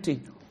community.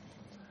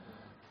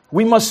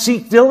 We must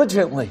seek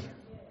diligently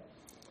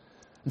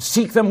and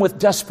seek them with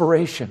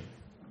desperation.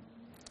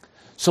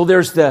 So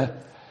there's the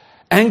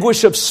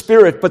anguish of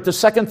spirit, but the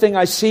second thing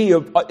I see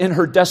in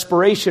her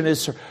desperation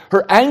is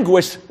her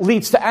anguish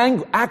leads to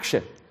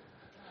action.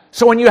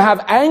 So when you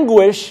have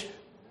anguish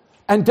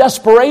and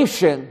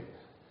desperation,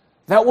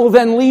 that will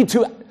then lead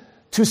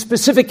to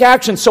specific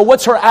action. So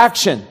what's her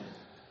action?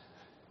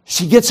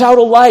 She gets out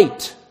a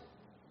light.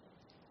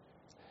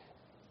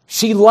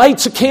 She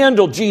lights a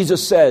candle,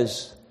 Jesus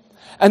says.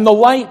 And the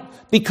light,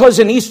 because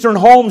in Eastern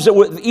homes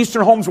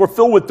were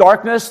filled with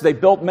darkness.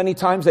 Many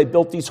times they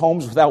built these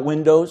homes without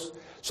windows,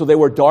 so they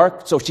were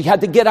dark. So she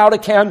had to get out a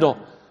candle.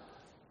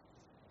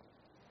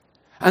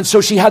 And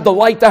so she had to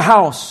light the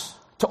house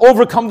to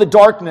overcome the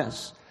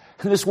darkness.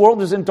 And this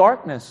world is in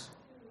darkness.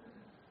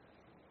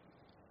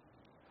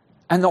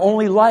 And the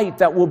only light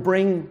that will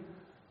bring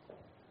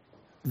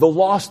the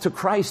lost to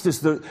Christ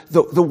is the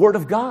Word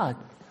of God.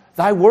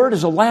 Thy Word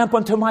is a lamp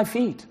unto my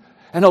feet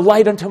and a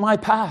light unto my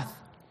path.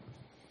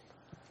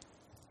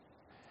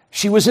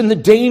 She was in the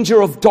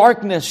danger of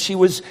darkness. She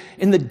was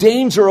in the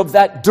danger of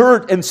that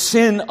dirt and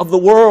sin of the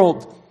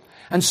world.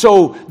 And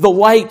so the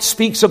light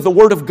speaks of the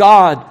Word of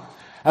God.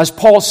 As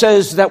Paul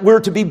says that we're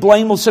to be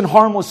blameless and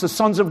harmless, the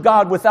sons of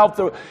God,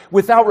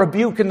 without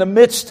rebuke in the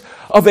midst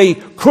of a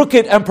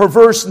crooked and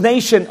perverse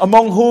nation,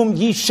 among whom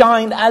ye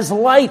shine as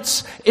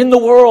lights in the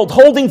world,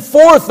 holding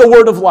forth the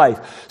word of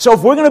life. So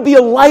if we're going to be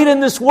a light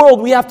in this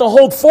world, we have to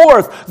hold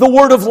forth the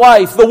word of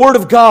life, the word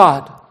of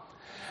God.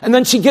 And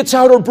then she gets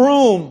out her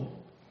broom.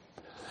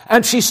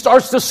 And she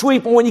starts to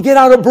sweep. And when you get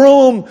out a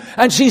broom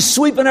and she's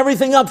sweeping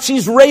everything up,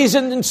 she's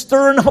raising and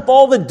stirring up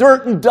all the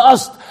dirt and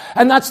dust.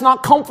 And that's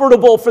not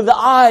comfortable for the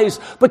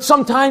eyes. But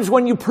sometimes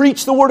when you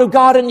preach the Word of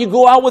God and you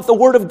go out with the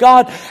Word of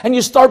God and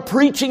you start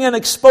preaching and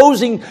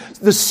exposing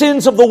the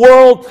sins of the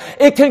world,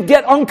 it can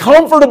get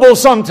uncomfortable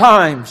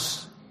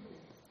sometimes.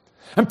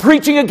 And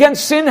preaching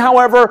against sin,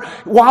 however,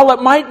 while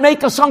it might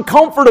make us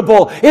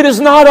uncomfortable, it is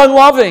not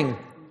unloving.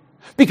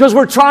 Because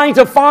we're trying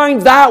to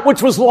find that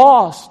which was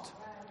lost.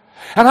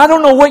 And I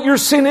don't know what your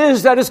sin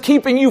is that is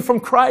keeping you from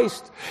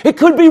Christ. It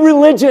could be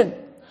religion.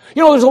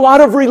 You know, there's a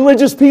lot of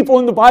religious people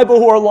in the Bible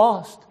who are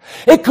lost.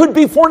 It could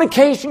be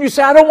fornication. You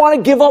say, I don't want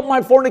to give up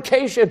my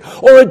fornication,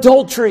 or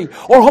adultery,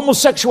 or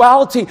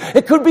homosexuality.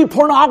 It could be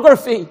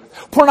pornography.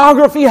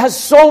 Pornography has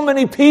so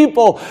many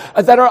people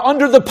that are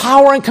under the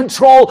power and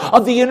control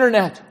of the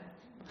internet.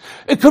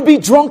 It could be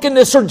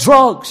drunkenness or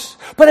drugs.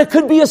 But it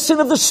could be a sin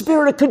of the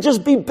Spirit. It could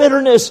just be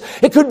bitterness.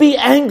 It could be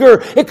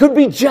anger. It could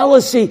be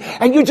jealousy.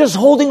 And you're just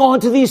holding on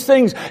to these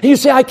things. And you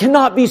say, I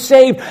cannot be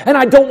saved. And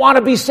I don't want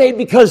to be saved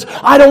because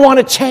I don't want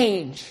to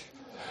change.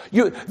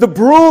 The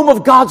broom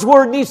of God's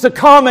Word needs to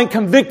come and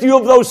convict you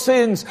of those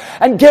sins.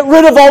 And get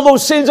rid of all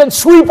those sins. And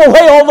sweep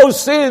away all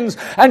those sins.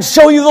 And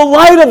show you the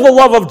light of the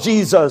love of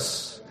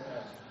Jesus.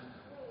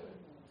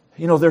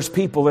 You know, there's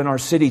people in our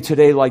city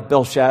today like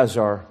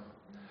Belshazzar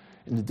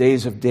in the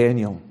days of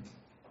Daniel.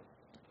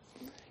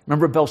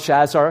 Remember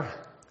Belshazzar,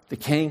 the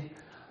king?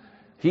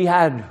 He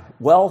had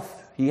wealth.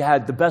 He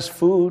had the best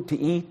food to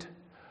eat.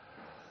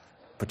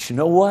 But you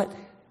know what?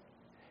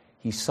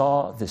 He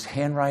saw this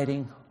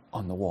handwriting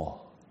on the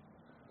wall.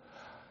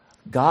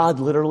 God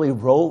literally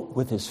wrote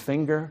with his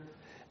finger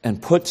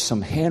and put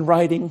some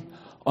handwriting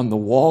on the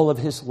wall of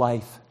his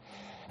life.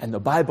 And the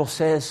Bible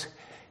says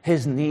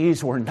his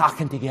knees were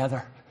knocking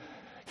together.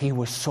 He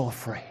was so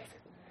afraid.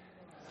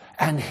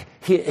 And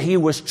he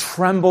was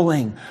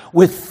trembling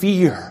with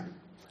fear.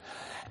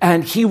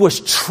 And he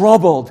was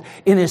troubled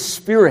in his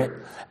spirit.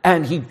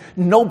 And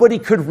nobody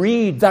could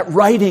read that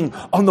writing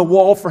on the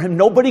wall for him.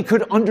 Nobody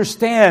could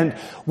understand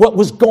what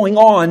was going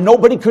on.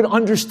 Nobody could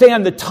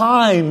understand the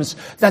times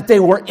that they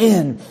were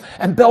in.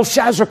 And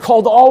Belshazzar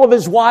called all of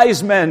his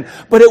wise men,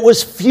 but it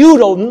was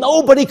futile.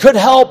 Nobody could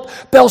help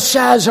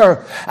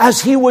Belshazzar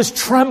as he was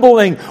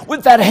trembling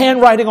with that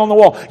handwriting on the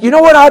wall. You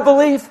know what I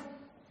believe?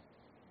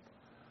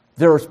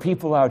 There are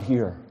people out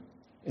here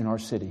in our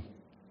city,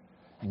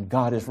 and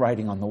God is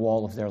writing on the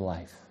wall of their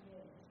life.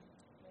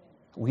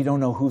 We don't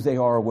know who they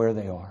are or where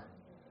they are,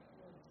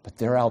 but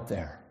they're out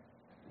there.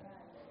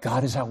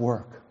 God is at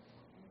work.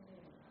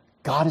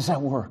 God is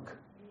at work.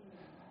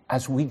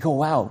 As we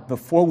go out,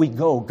 before we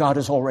go, God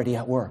is already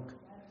at work.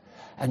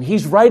 And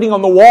He's writing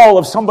on the wall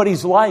of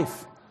somebody's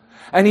life.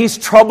 And He's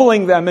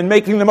troubling them and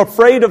making them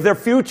afraid of their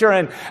future.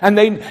 And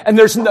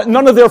there's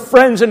none of their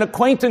friends and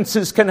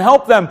acquaintances can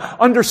help them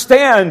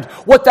understand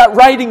what that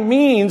writing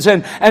means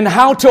and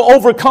how to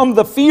overcome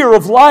the fear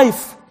of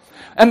life.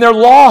 And they're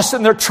lost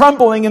and they're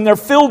trembling and they're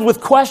filled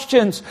with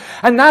questions.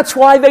 And that's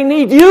why they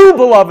need you,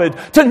 beloved,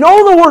 to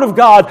know the Word of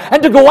God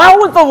and to go out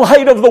with the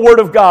light of the Word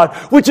of God,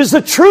 which is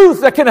the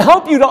truth that can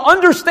help you to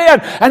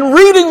understand and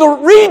read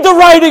the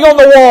writing on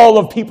the wall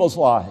of people's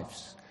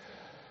lives.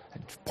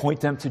 And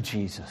point them to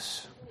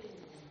Jesus.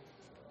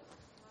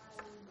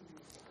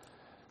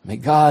 May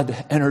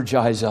God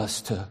energize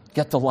us to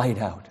get the light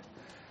out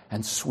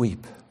and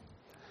sweep.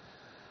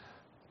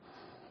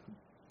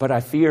 But I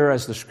fear,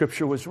 as the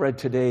scripture was read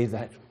today,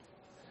 that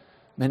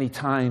many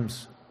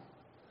times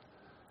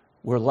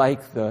we're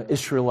like the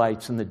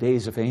Israelites in the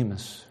days of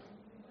Amos.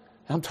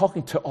 And I'm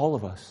talking to all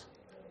of us.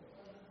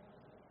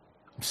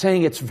 I'm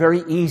saying it's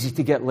very easy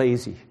to get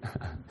lazy.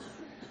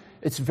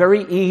 It's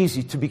very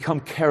easy to become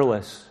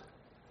careless.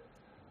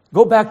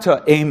 Go back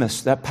to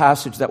Amos, that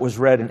passage that was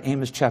read in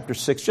Amos chapter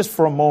 6, just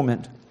for a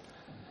moment.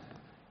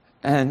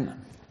 And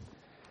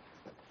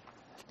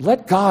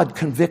let God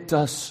convict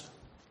us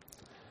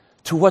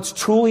to what's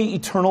truly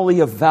eternally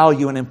of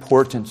value and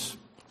importance.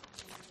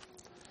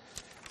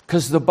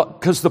 Because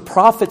the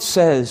prophet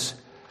says,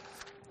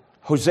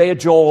 Hosea,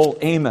 Joel,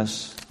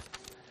 Amos,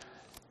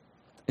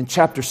 in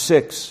chapter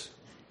 6,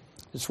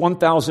 it's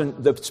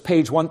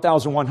page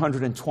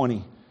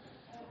 1120.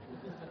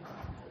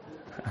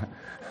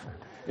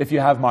 If you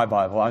have my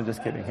Bible, I'm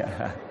just kidding.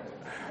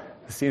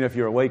 Seeing if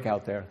you're awake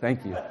out there.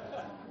 Thank you.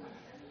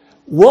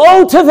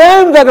 Woe to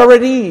them that are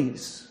at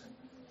ease.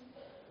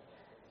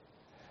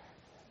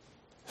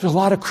 There's a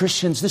lot of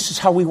Christians, this is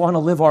how we want to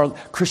live our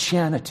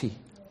Christianity.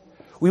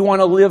 We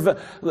want to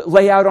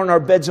lay out on our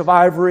beds of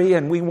ivory,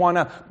 and we want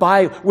to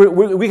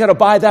we got to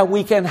buy that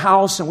weekend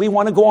house, and we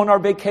want to go on our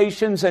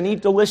vacations and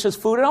eat delicious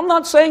food. And I'm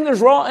not saying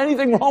there's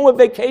anything wrong with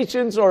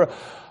vacations or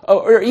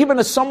even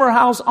a summer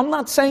house. I'm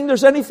not saying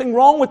there's anything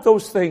wrong with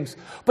those things.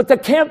 But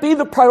that can't be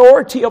the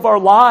priority of our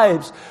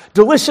lives.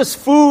 Delicious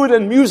food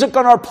and music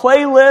on our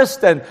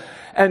playlist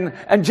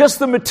and just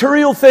the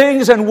material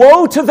things. And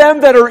woe to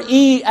them that are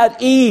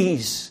at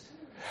ease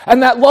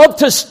and that love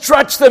to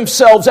stretch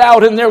themselves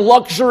out in their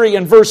luxury.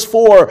 In verse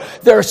 4,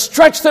 they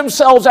stretch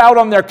themselves out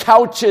on their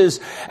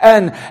couches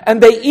and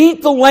they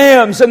eat the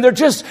lambs, and they're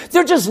just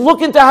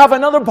looking to have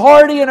another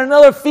party and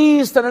another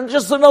feast and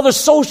just another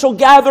social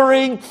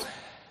gathering.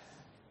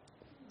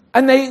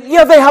 And they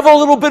have a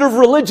little bit of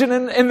religion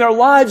in their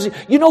lives.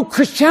 You know,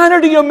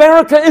 Christianity in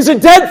America is a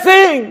dead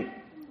thing.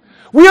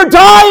 We are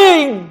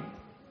dying.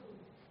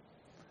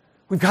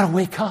 We've got to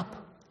wake up.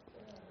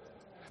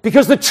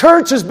 Because the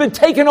church has been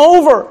taken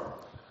over.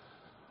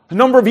 A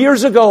number of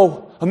years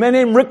ago, a man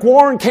named Rick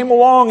Warren came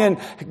along and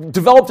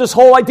developed this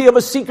whole idea of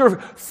a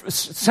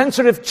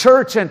seeker-sensitive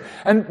church.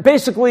 And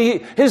basically,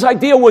 his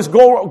idea was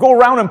go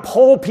around and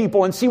poll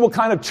people and see what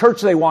kind of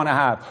church they want to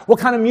have, what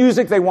kind of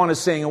music they want to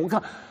sing,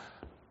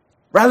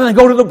 rather than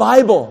go to the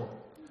Bible.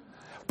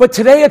 But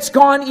today it's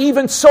gone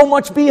even so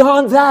much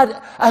beyond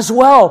that as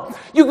well.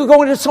 You could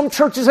go into some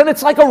churches and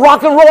it's like a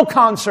rock and roll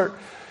concert.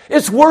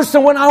 It's worse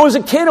than when I was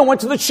a kid and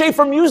went to the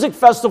Schaefer Music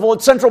Festival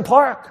at Central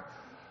Park.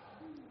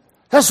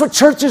 That's what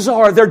churches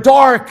are. They're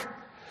dark.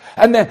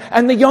 And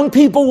the young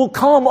people will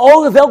come.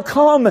 Oh, they'll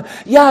come.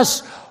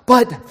 Yes.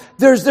 But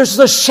there's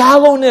the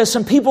shallowness,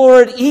 and people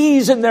are at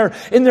ease in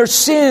their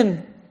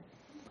sin.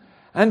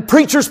 And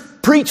preachers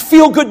preach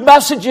feel-good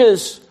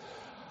messages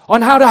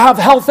on how to have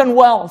health and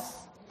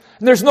wealth.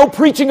 And there's no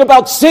preaching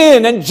about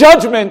sin and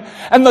judgment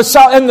and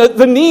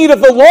the need of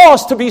the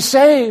lost to be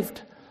saved.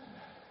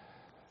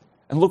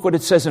 And look what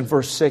it says in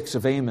verse 6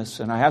 of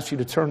Amos. And I ask you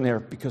to turn there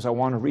because I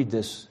want to read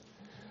this.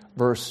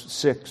 Verse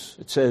 6.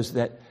 It says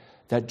that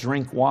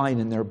drink wine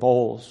in their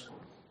bowls.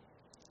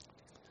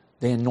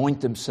 They anoint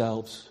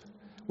themselves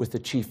with the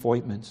chief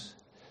ointments.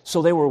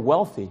 So they were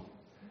wealthy.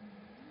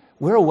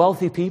 We're a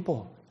wealthy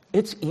people.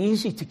 It's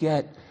easy to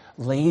get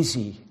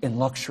lazy in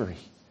luxury.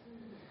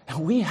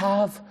 And we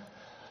have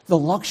the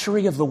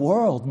luxury of the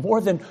world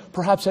more than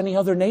perhaps any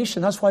other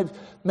nation. That's why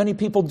many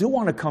people do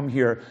want to come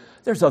here.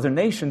 There's other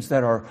nations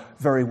that are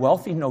very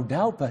wealthy, no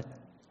doubt, but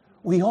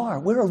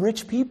we're a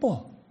rich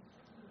people.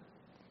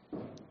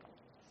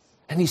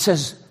 And he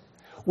says,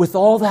 with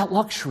all that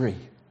luxury,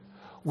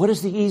 what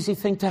is the easy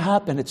thing to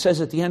happen? It says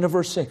at the end of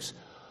verse 6,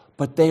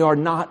 but they are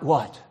not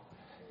what?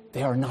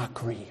 They are not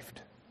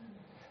grieved.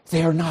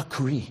 They are not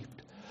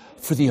grieved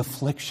for the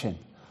affliction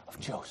of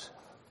Joseph.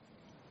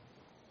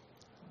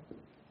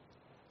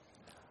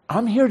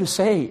 I'm here to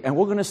say, and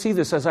we're going to see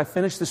this as I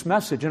finish this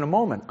message in a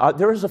moment.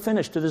 There is a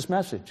finish to this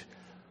message.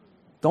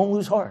 Don't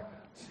lose heart.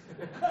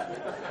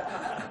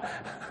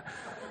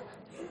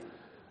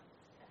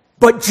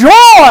 But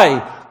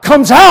joy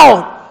comes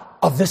out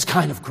of this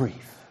kind of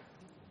grief.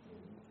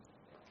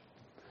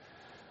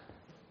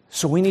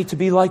 So we need to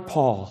be like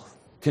Paul.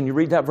 Can you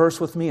read that verse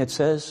with me? It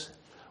says,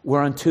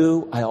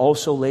 whereunto I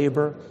also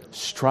labor,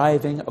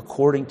 striving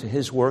according to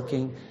his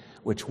working,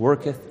 which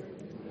worketh.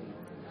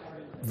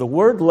 The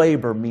word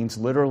labor means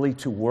literally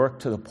to work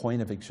to the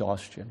point of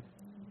exhaustion.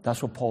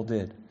 That's what Paul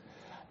did.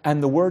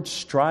 And the word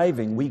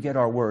striving, we get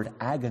our word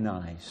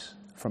agonize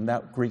from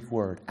that Greek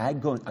word. I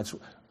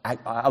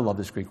love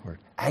this Greek word.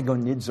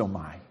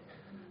 Agonizomai.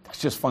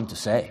 That's just fun to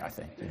say, I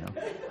think.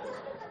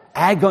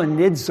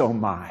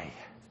 Agonizomai.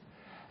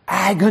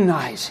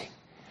 Agonizing.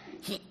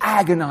 He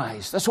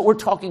agonized. That's what we're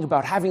talking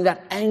about. Having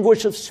that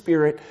anguish of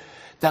spirit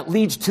that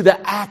leads to the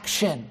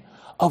action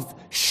of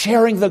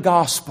sharing the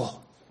gospel.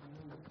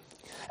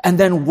 And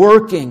then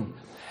working,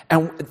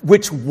 and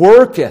which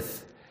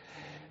worketh.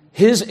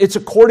 It's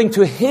according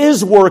to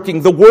His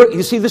working.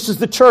 You see, this is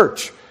the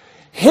church.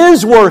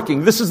 His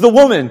working. This is the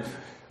woman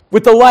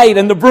with the light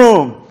and the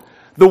broom.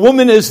 The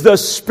woman is the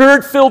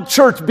Spirit-filled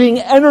church being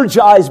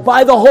energized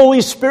by the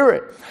Holy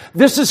Spirit.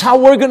 This is how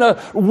we're going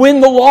to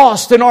win the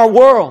lost in our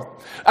world,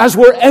 as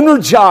we're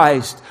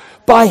energized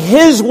by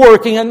His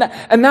working. And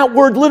that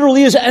word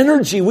literally is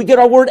energy. We get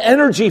our word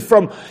energy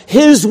from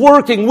His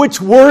working,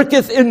 which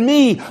worketh in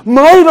me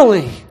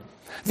mightily.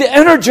 The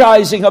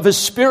energizing of His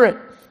Spirit.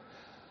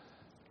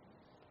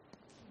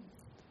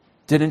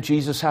 Didn't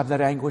Jesus have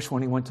that anguish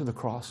when He went to the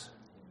cross?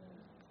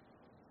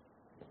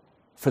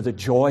 For the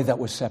joy that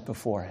was set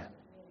before Him.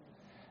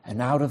 And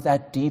out of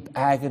that deep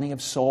agony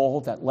of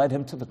soul that led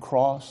Him to the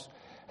cross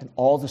and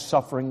all the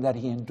suffering that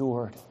He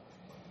endured,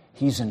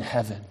 He's in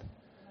heaven,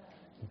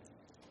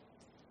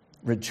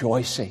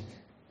 rejoicing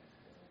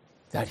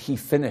that He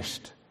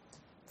finished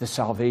the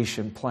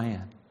salvation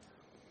plan.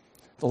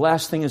 The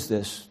last thing is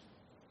this.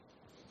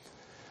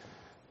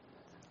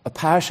 A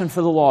passion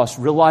for the lost.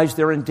 Realize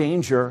they're in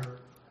danger.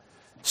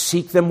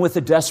 Seek them with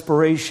a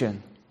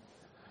desperation.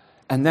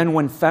 And then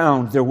when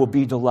found, there will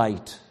be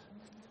delight.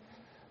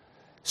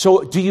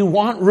 So, do you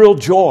want real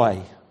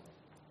joy?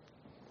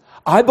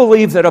 I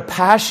believe that a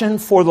passion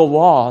for the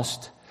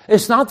lost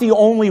is not the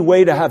only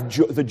way to have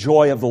the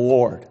joy of the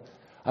Lord.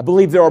 I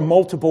believe there are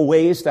multiple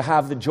ways to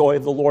have the joy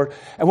of the Lord.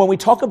 And when we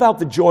talk about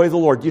the joy of the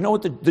Lord, you know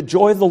what the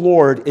joy of the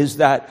Lord is?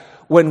 That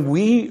when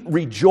we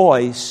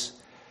rejoice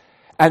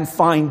and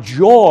find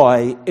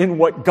joy in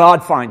what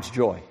God finds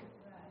joy.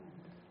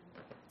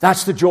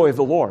 That's the joy of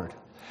the Lord.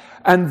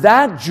 And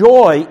that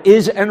joy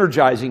is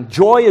energizing.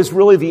 Joy is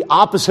really the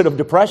opposite of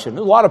depression.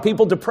 There's a lot of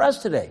people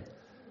depressed today,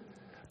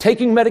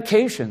 taking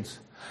medications.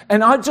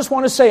 And I just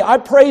want to say, I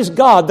praise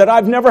God that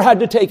I've never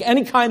had to take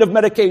any kind of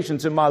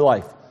medications in my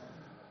life.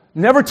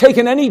 Never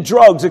taken any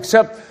drugs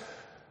except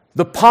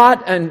the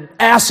pot and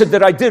acid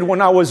that I did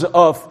when I was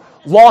a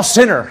lost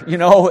sinner,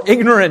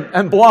 ignorant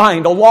and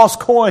blind, a lost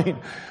coin.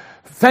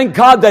 Thank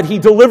God that He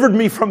delivered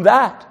me from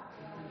that.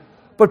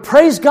 But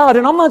praise God,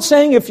 and I'm not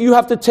saying if you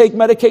have to take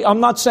medication, I'm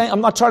not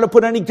trying to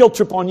put any guilt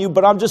trip on you,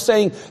 but I'm just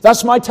saying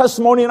that's my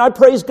testimony and I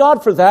praise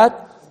God for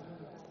that.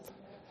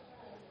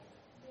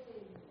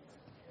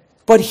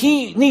 But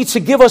He needs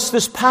to give us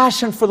this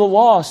passion for the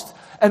lost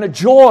and a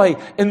joy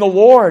in the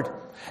Lord.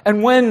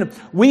 And when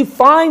we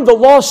find the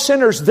lost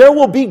sinners, there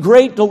will be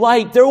great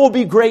delight. There will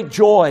be great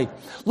joy.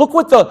 Look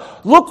what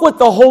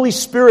the Holy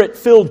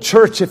Spirit-filled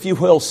church, if you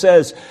will,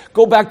 says.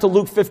 Go back to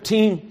Luke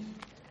 15.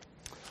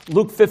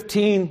 Luke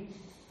 15.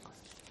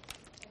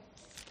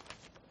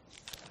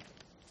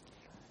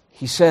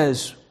 He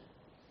says,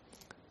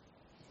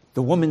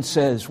 the woman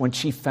says, when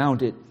she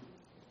found it,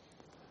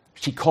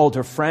 she called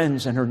her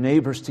friends and her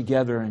neighbors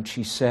together and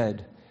she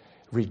said,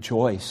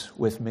 rejoice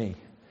with me.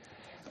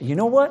 You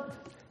know what?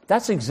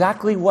 That's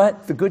exactly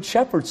what the Good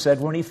Shepherd said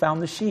when he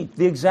found the sheep.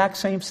 The exact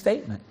same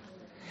statement.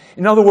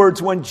 In other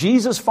words, when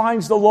Jesus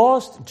finds the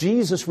lost,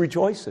 Jesus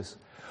rejoices.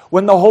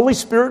 When the Holy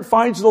Spirit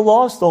finds the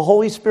lost, the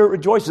Holy Spirit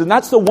rejoices. And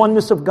that's the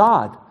oneness of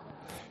God.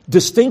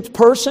 Distinct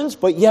persons,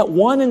 but yet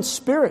one in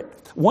spirit.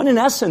 One in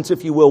essence,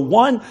 if you will.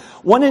 One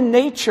in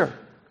nature.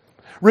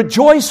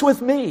 Rejoice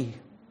with me.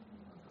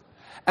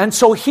 And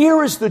so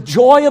here is the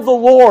joy of the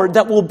Lord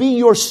that will be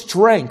your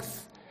strength.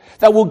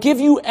 That will give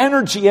you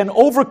energy and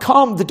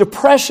overcome the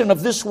depression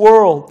of this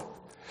world.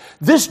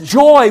 This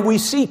joy we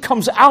see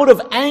comes out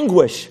of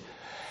anguish.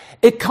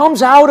 It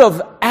comes out of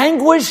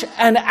anguish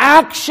and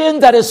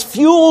action that is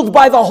fueled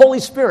by the Holy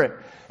Spirit.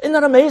 Isn't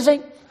that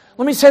amazing?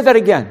 Let me say that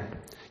again.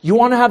 You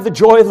want to have the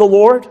joy of the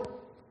Lord?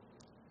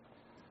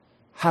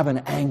 Have an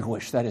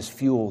anguish that is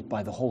fueled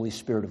by the Holy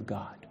Spirit of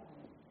God.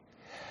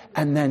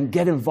 And then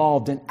get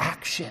involved in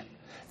action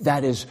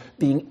that is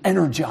being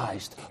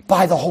energized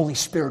by the Holy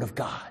Spirit of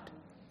God.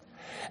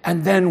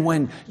 And then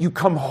when you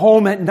come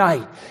home at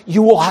night,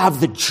 you will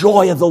have the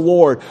joy of the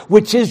Lord,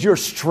 which is your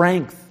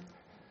strength,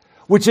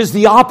 which is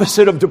the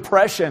opposite of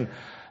depression.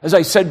 As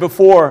I said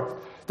before,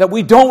 that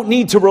we don't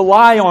need to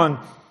rely on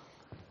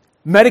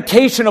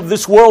medication of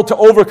this world to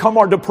overcome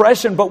our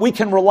depression, but we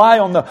can rely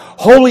on the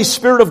Holy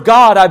Spirit of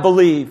God, I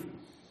believe.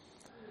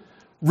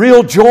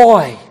 Real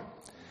joy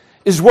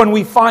is when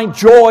we find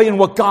joy in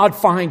what God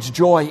finds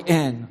joy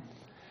in.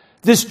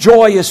 This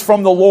joy is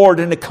from the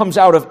Lord, and it comes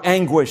out of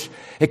anguish.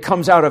 It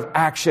comes out of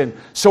action.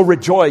 So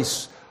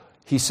rejoice,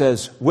 he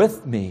says,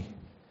 with me.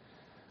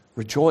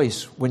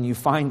 Rejoice when you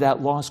find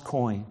that lost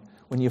coin.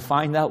 When you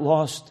find that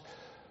lost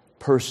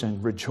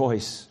person,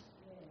 rejoice.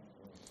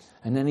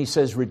 And then he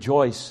says,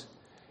 rejoice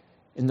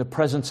in the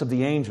presence of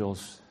the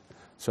angels.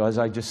 So as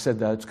I just said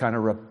that, it's kind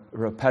of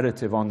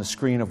repetitive on the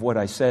screen of what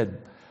I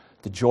said.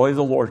 The joy of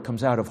the Lord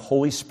comes out of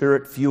Holy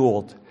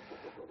Spirit-fueled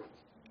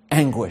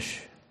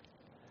anguish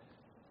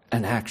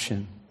and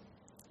action.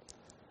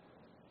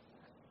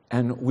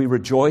 And we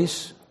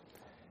rejoice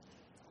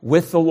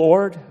with the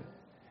Lord,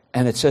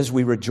 and it says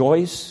we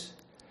rejoice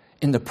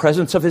in the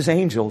presence of His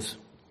angels.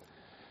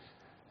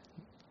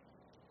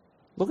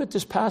 Look at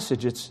this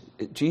passage.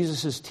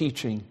 Jesus is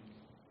teaching.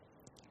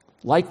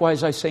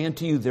 Likewise, I say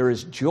unto you, there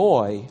is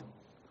joy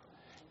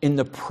in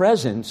the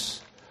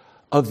presence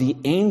of the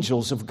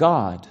angels of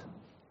God.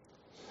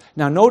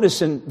 Now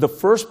notice in the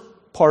first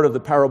part of the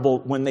parable,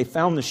 when they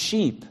found the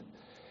sheep,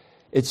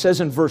 it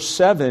says in verse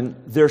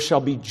 7, there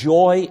shall be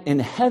joy in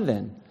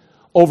heaven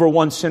over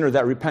one sinner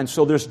that repents.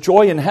 So there's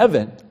joy in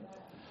heaven.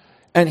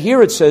 And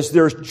here it says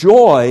there's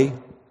joy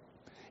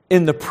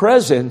in the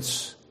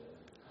presence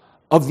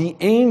of the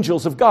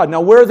angels of God.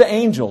 Now, where are the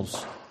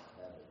angels?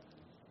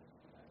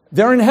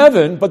 They're in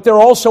heaven, but they're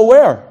also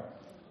where?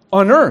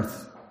 On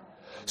earth.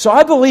 So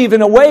I believe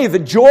in a way the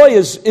joy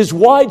is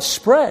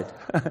widespread.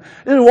 It's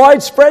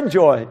widespread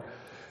joy.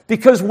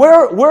 Because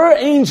where are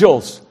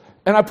angels?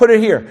 And I put it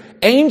here.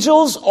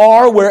 Angels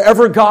are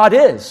wherever God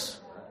is.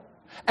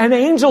 And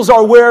angels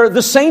are where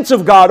the saints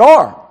of God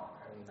are.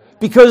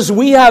 Because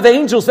we have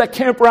angels that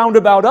camp round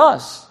about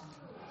us.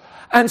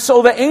 And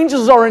so the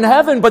angels are in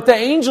heaven, but the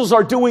angels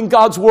are doing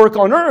God's work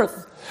on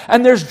earth.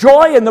 And there's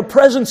joy in the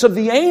presence of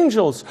the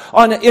angels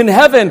in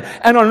heaven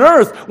and on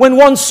earth when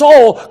one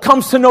soul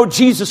comes to know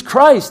Jesus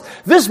Christ.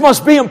 This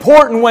must be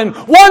important when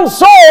one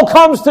soul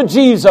comes to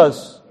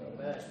Jesus.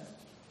 Amen.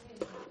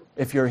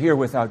 If you're here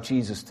without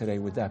Jesus today,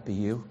 would that be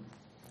you?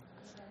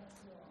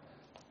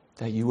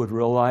 That you would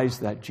realize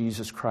that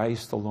Jesus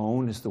Christ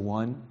alone is the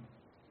one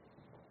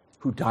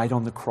who died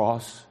on the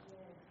cross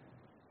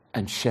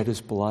and shed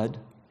His blood.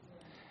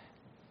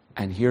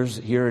 And here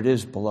it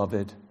is,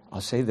 beloved. I'll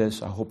say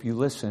this, I hope you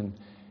listen.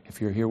 If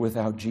you're here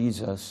without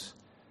Jesus,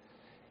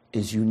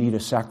 is you need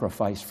a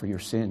sacrifice for your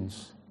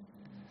sins.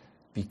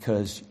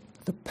 Because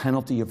the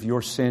penalty of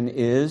your sin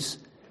is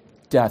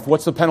death.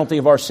 What's the penalty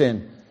of our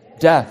sin?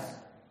 Death.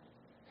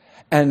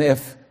 And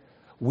if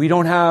we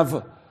don't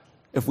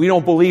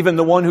believe in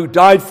the one who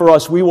died for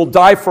us, we will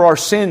die for our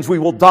sins. We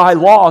will die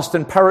lost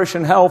and perish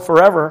in hell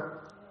forever.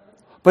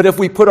 But if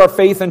we put our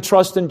faith and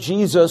trust in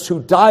Jesus,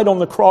 who died on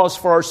the cross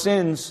for our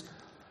sins,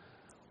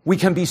 we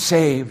can be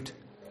saved.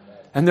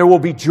 And there will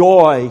be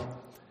joy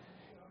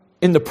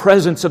in the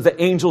presence of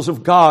the angels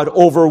of God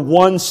over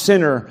one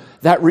sinner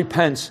that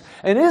repents.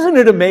 And isn't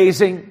it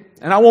amazing?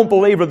 And I won't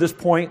belabor this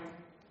point,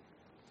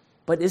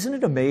 but isn't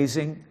it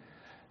amazing?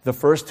 The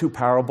first two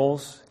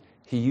parables,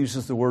 he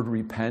uses the word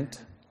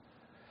repent.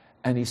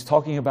 And he's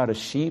talking about a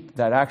sheep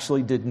that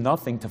actually did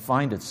nothing to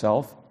find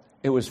itself.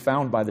 It was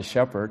found by the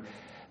shepherd.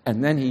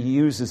 And then he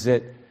uses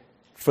it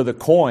for the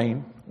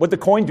coin. What did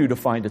the coin do to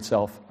find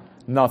itself?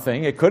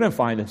 Nothing. It couldn't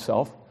find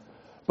itself.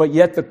 But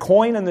yet the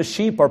coin and the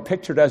sheep are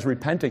pictured as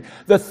repenting.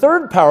 The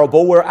third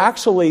parable, where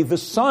actually the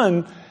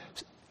son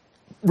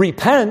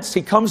repents,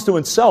 he comes to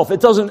himself. It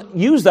doesn't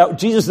use that.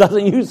 Jesus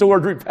doesn't use the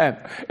word repent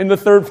in the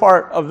third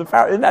part of the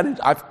parable.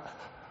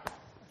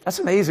 That's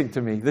amazing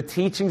to me. The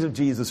teachings of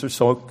Jesus are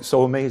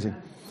so amazing.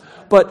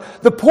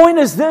 But the point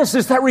is this,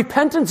 is that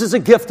repentance is a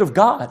gift of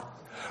God.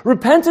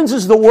 Repentance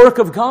is the work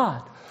of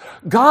God.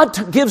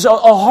 God gives a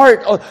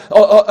heart,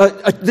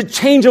 the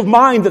change of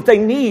mind that they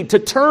need to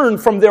turn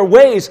from their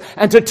ways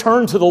and to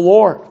turn to the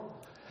Lord.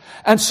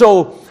 And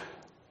so,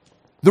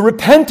 the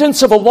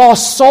repentance of a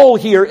lost soul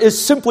here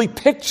is simply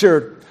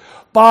pictured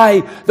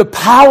by the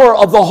power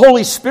of the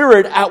Holy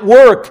Spirit at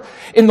work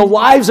in the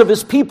lives of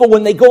His people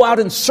when they go out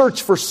and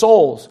search for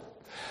souls.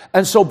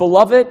 And so,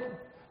 beloved,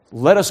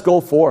 let us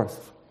go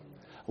forth.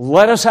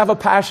 Let us have a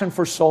passion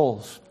for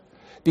souls.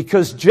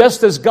 Because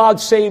just as God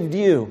saved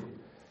you,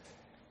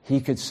 He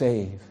could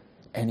save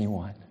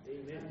anyone.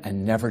 Amen.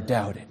 And never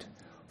doubt it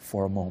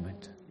for a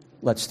moment.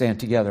 Let's stand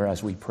together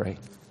as we pray.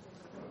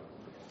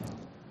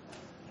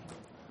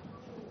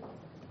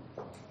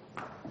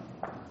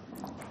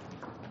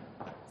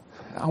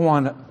 I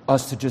want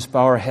us to just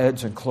bow our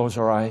heads and close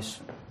our eyes.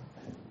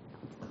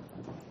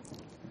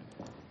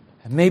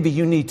 And maybe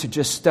you need to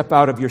just step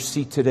out of your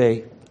seat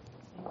today.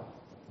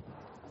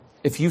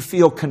 If you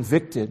feel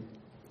convicted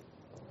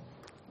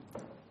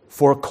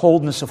for a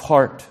coldness of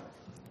heart,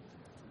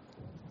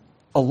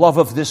 a love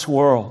of this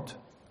world,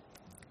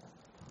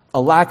 a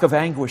lack of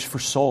anguish for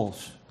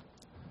souls,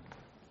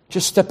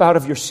 just step out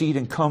of your seat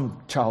and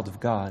come, child of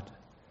God.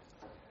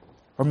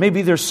 Or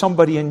maybe there's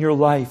somebody in your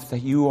life that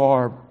you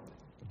are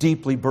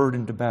deeply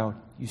burdened about.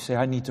 You say,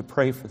 I need to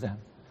pray for them.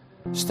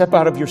 Step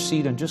out of your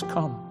seat and just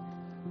come.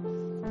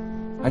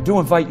 I do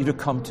invite you to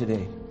come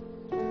today.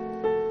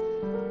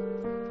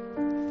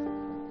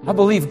 I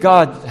believe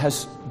God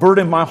has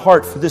burdened my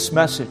heart for this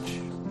message.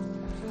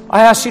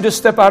 I ask you to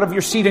step out of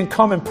your seat and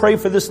come and pray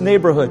for this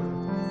neighborhood.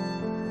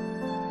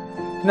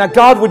 And that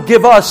God would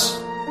give us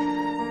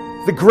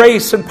the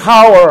grace and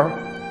power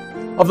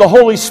of the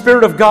Holy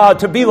Spirit of God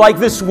to be like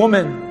this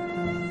woman.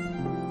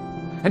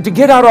 And to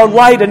get out our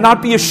light and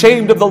not be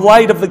ashamed of the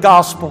light of the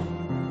gospel.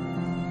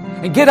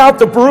 And get out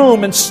the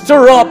broom and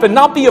stir up and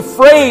not be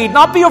afraid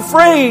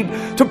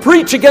to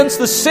preach against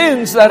the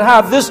sins that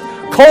have this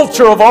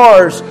culture of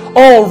ours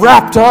all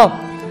wrapped up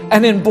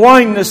and in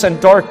blindness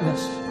and darkness.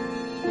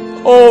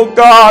 Oh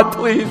God,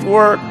 please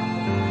work.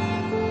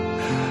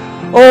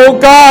 Oh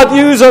God,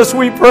 use us,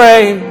 we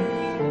pray.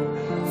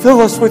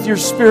 Fill us with your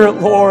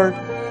Spirit, Lord.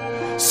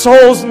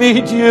 Souls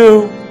need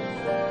you.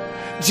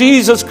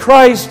 Jesus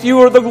Christ, you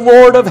are the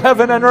Lord of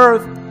heaven and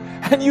earth.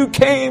 and you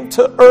came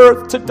to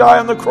earth to die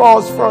on the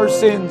cross for our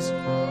sins.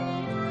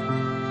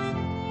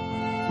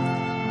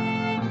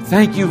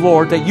 Thank you,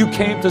 Lord, that you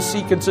came to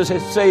seek and to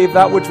save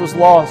that which was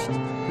lost.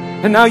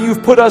 And now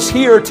you've put us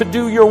here to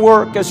do your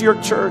work as your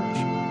church.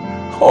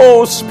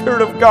 Oh,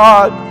 Spirit of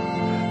God,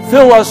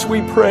 fill us,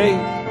 we pray.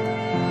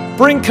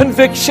 Bring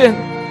conviction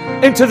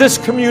into this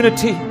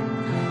community.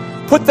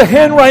 Put the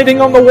handwriting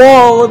on the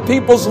wall of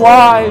people's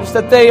lives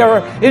that they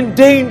are in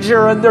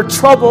danger and they're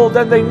troubled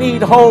and they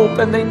need hope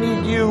and they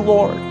need you,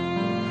 Lord.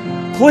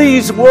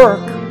 Please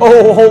work,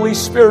 oh Holy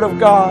Spirit of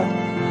God.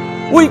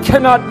 We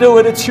cannot do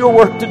it. It's your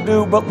work to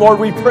do. But Lord,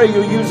 we pray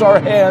you use our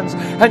hands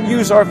and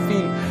use our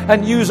feet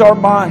and use our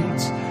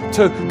minds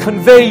to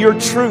convey your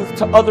truth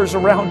to others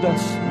around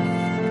us.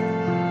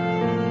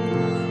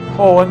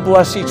 Oh, and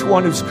bless each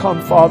one who's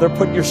come, Father.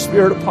 Put your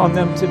Spirit upon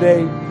them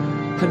today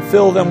and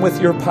fill them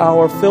with your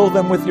power. Fill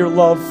them with your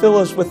love. Fill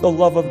us with the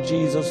love of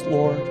Jesus,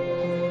 Lord.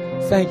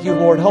 Thank you,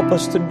 Lord. Help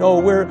us to know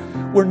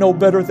we're no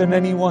better than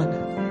anyone.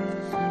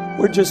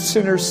 We're just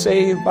sinners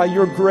saved by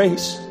your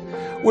grace.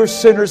 We're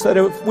sinners that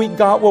if we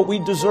got what we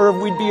deserve,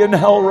 we'd be in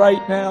hell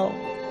right now.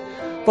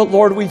 But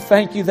Lord, we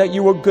thank you that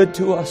you were good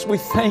to us. We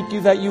thank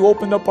you that you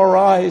opened up our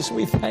eyes.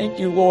 We thank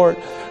you, Lord,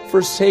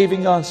 for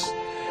saving us.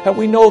 And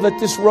we know that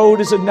this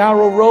road is a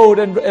narrow road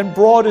and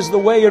broad is the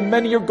way, and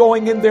many are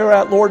going in there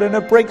at, Lord, and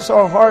it breaks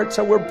our hearts.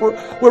 And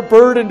we're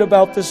burdened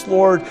about this,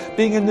 Lord,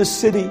 being in this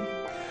city.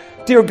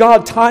 Dear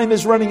God, time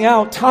is running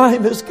out.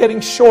 Time is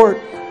getting short.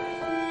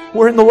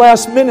 We're in the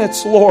last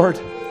minutes, Lord.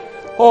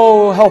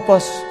 Oh, help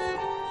us.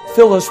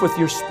 Fill us with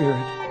your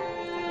Spirit.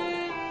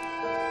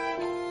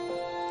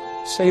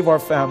 Save our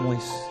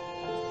families,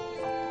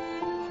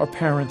 our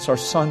parents, our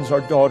sons,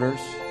 our daughters,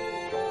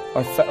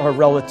 our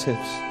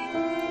relatives.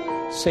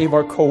 Save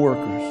our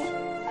co-workers.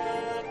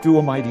 Do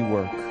a mighty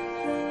work.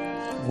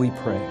 We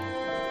pray.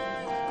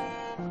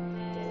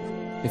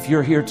 If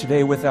you're here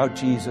today without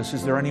Jesus,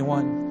 is there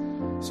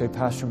anyone? Say,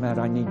 Pastor Matt,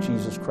 I need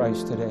Jesus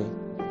Christ today.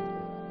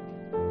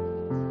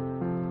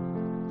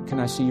 Can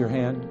I see your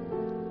hand?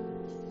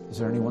 Is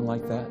there anyone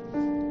like that?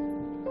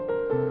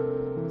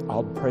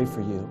 I'll pray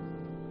for you.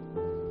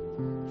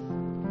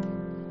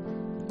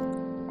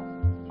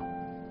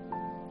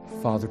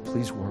 Father,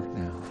 please work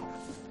now.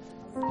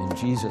 In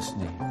Jesus'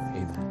 name,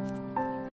 amen.